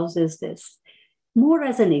ourselves is this, more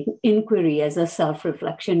as an inquiry, as a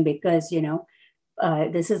self-reflection, because,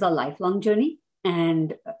 this is a lifelong journey.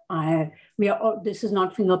 And this is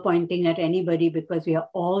not finger pointing at anybody, because we are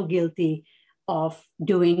all guilty of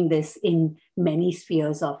doing this in many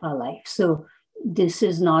spheres of our life. So this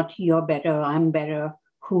is not you're better, I'm better,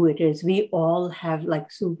 who it is. We all have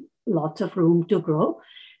lots of room to grow.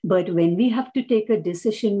 But when we have to take a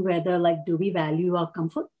decision whether do we value our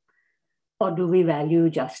comfort or do we value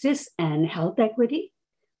justice and health equity,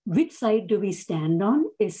 which side do we stand on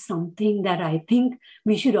is something that I think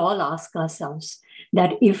we should all ask ourselves.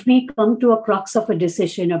 That if we come to a crux of a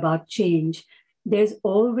decision about change, there's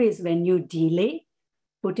always, when you delay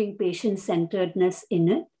putting patient-centeredness in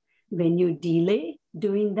it, when you delay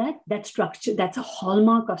doing that's a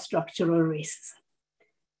hallmark of structural racism.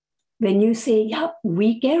 When you say, yeah,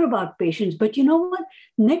 we care about patients, but you know what?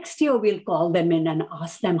 Next year we'll call them in and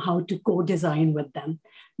ask them how to co-design with them.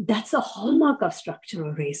 That's a hallmark of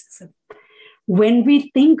structural racism. When we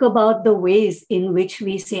think about the ways in which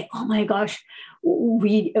we say, oh my gosh,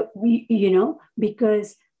 we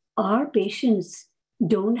because our patients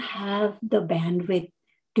don't have the bandwidth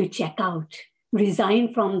to check out,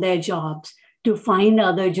 resign from their jobs, to find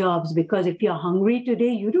other jobs, because if you're hungry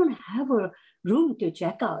today, you don't have a room to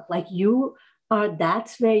check out.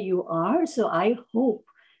 That's where you are. So I hope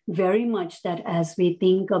very much that as we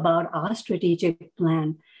think about our strategic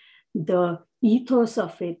plan, the ethos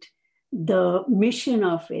of it, the mission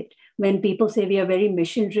of it, when people say we are very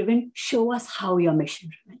mission driven, show us how you're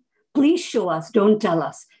mission driven. Please show us, don't tell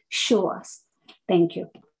us, show us. Thank you.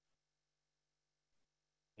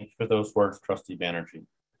 Thank you for those words, Trustee Banerjee.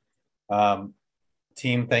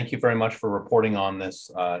 Team, thank you very much for reporting on this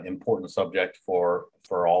important subject for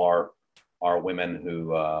all our women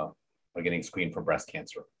who are getting screened for breast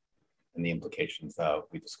cancer and the implications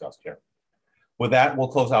we discussed here. With that, we'll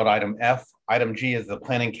close out item F. Item G is the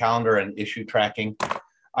planning calendar and issue tracking.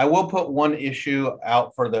 I will put one issue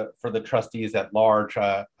out for the trustees at large.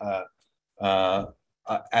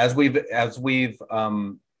 As we've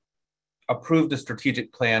approved a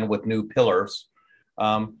strategic plan with new pillars,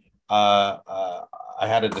 I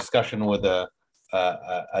had a discussion with a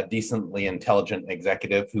decently intelligent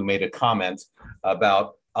executive who made a comment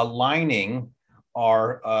about aligning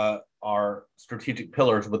our strategic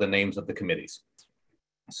pillars with the names of the committees.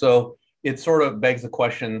 So it sort of begs the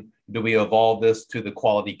question, do we evolve this to the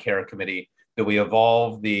Quality Care Committee? Do we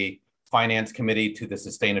evolve the Finance Committee to the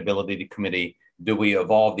Sustainability Committee? Do we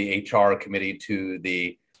evolve the HR Committee to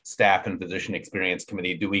the Staff and Physician Experience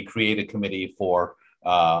Committee? Do we create a committee for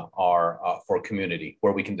community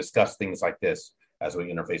where we can discuss things like this as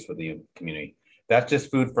we interface with the community? That's just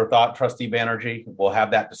food for thought, Trustee Banerjee. We'll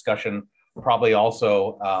have that discussion probably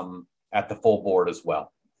also at the full board as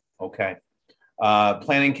well. Okay.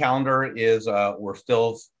 Planning calendar is, we're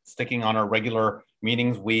still sticking on our regular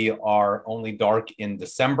meetings. We are only dark in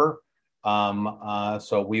December.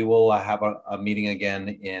 So we will have a meeting again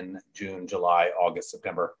in June, July, August,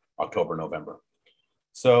 September, October, November.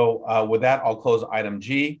 So with that, I'll close item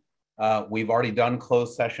G. We've already done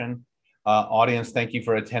closed session. Audience, thank you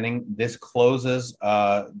for attending. This closes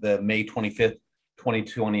the May 25th,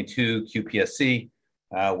 2022 QPSC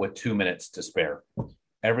with 2 minutes to spare.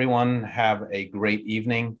 Everyone have a great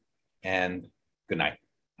evening and good night.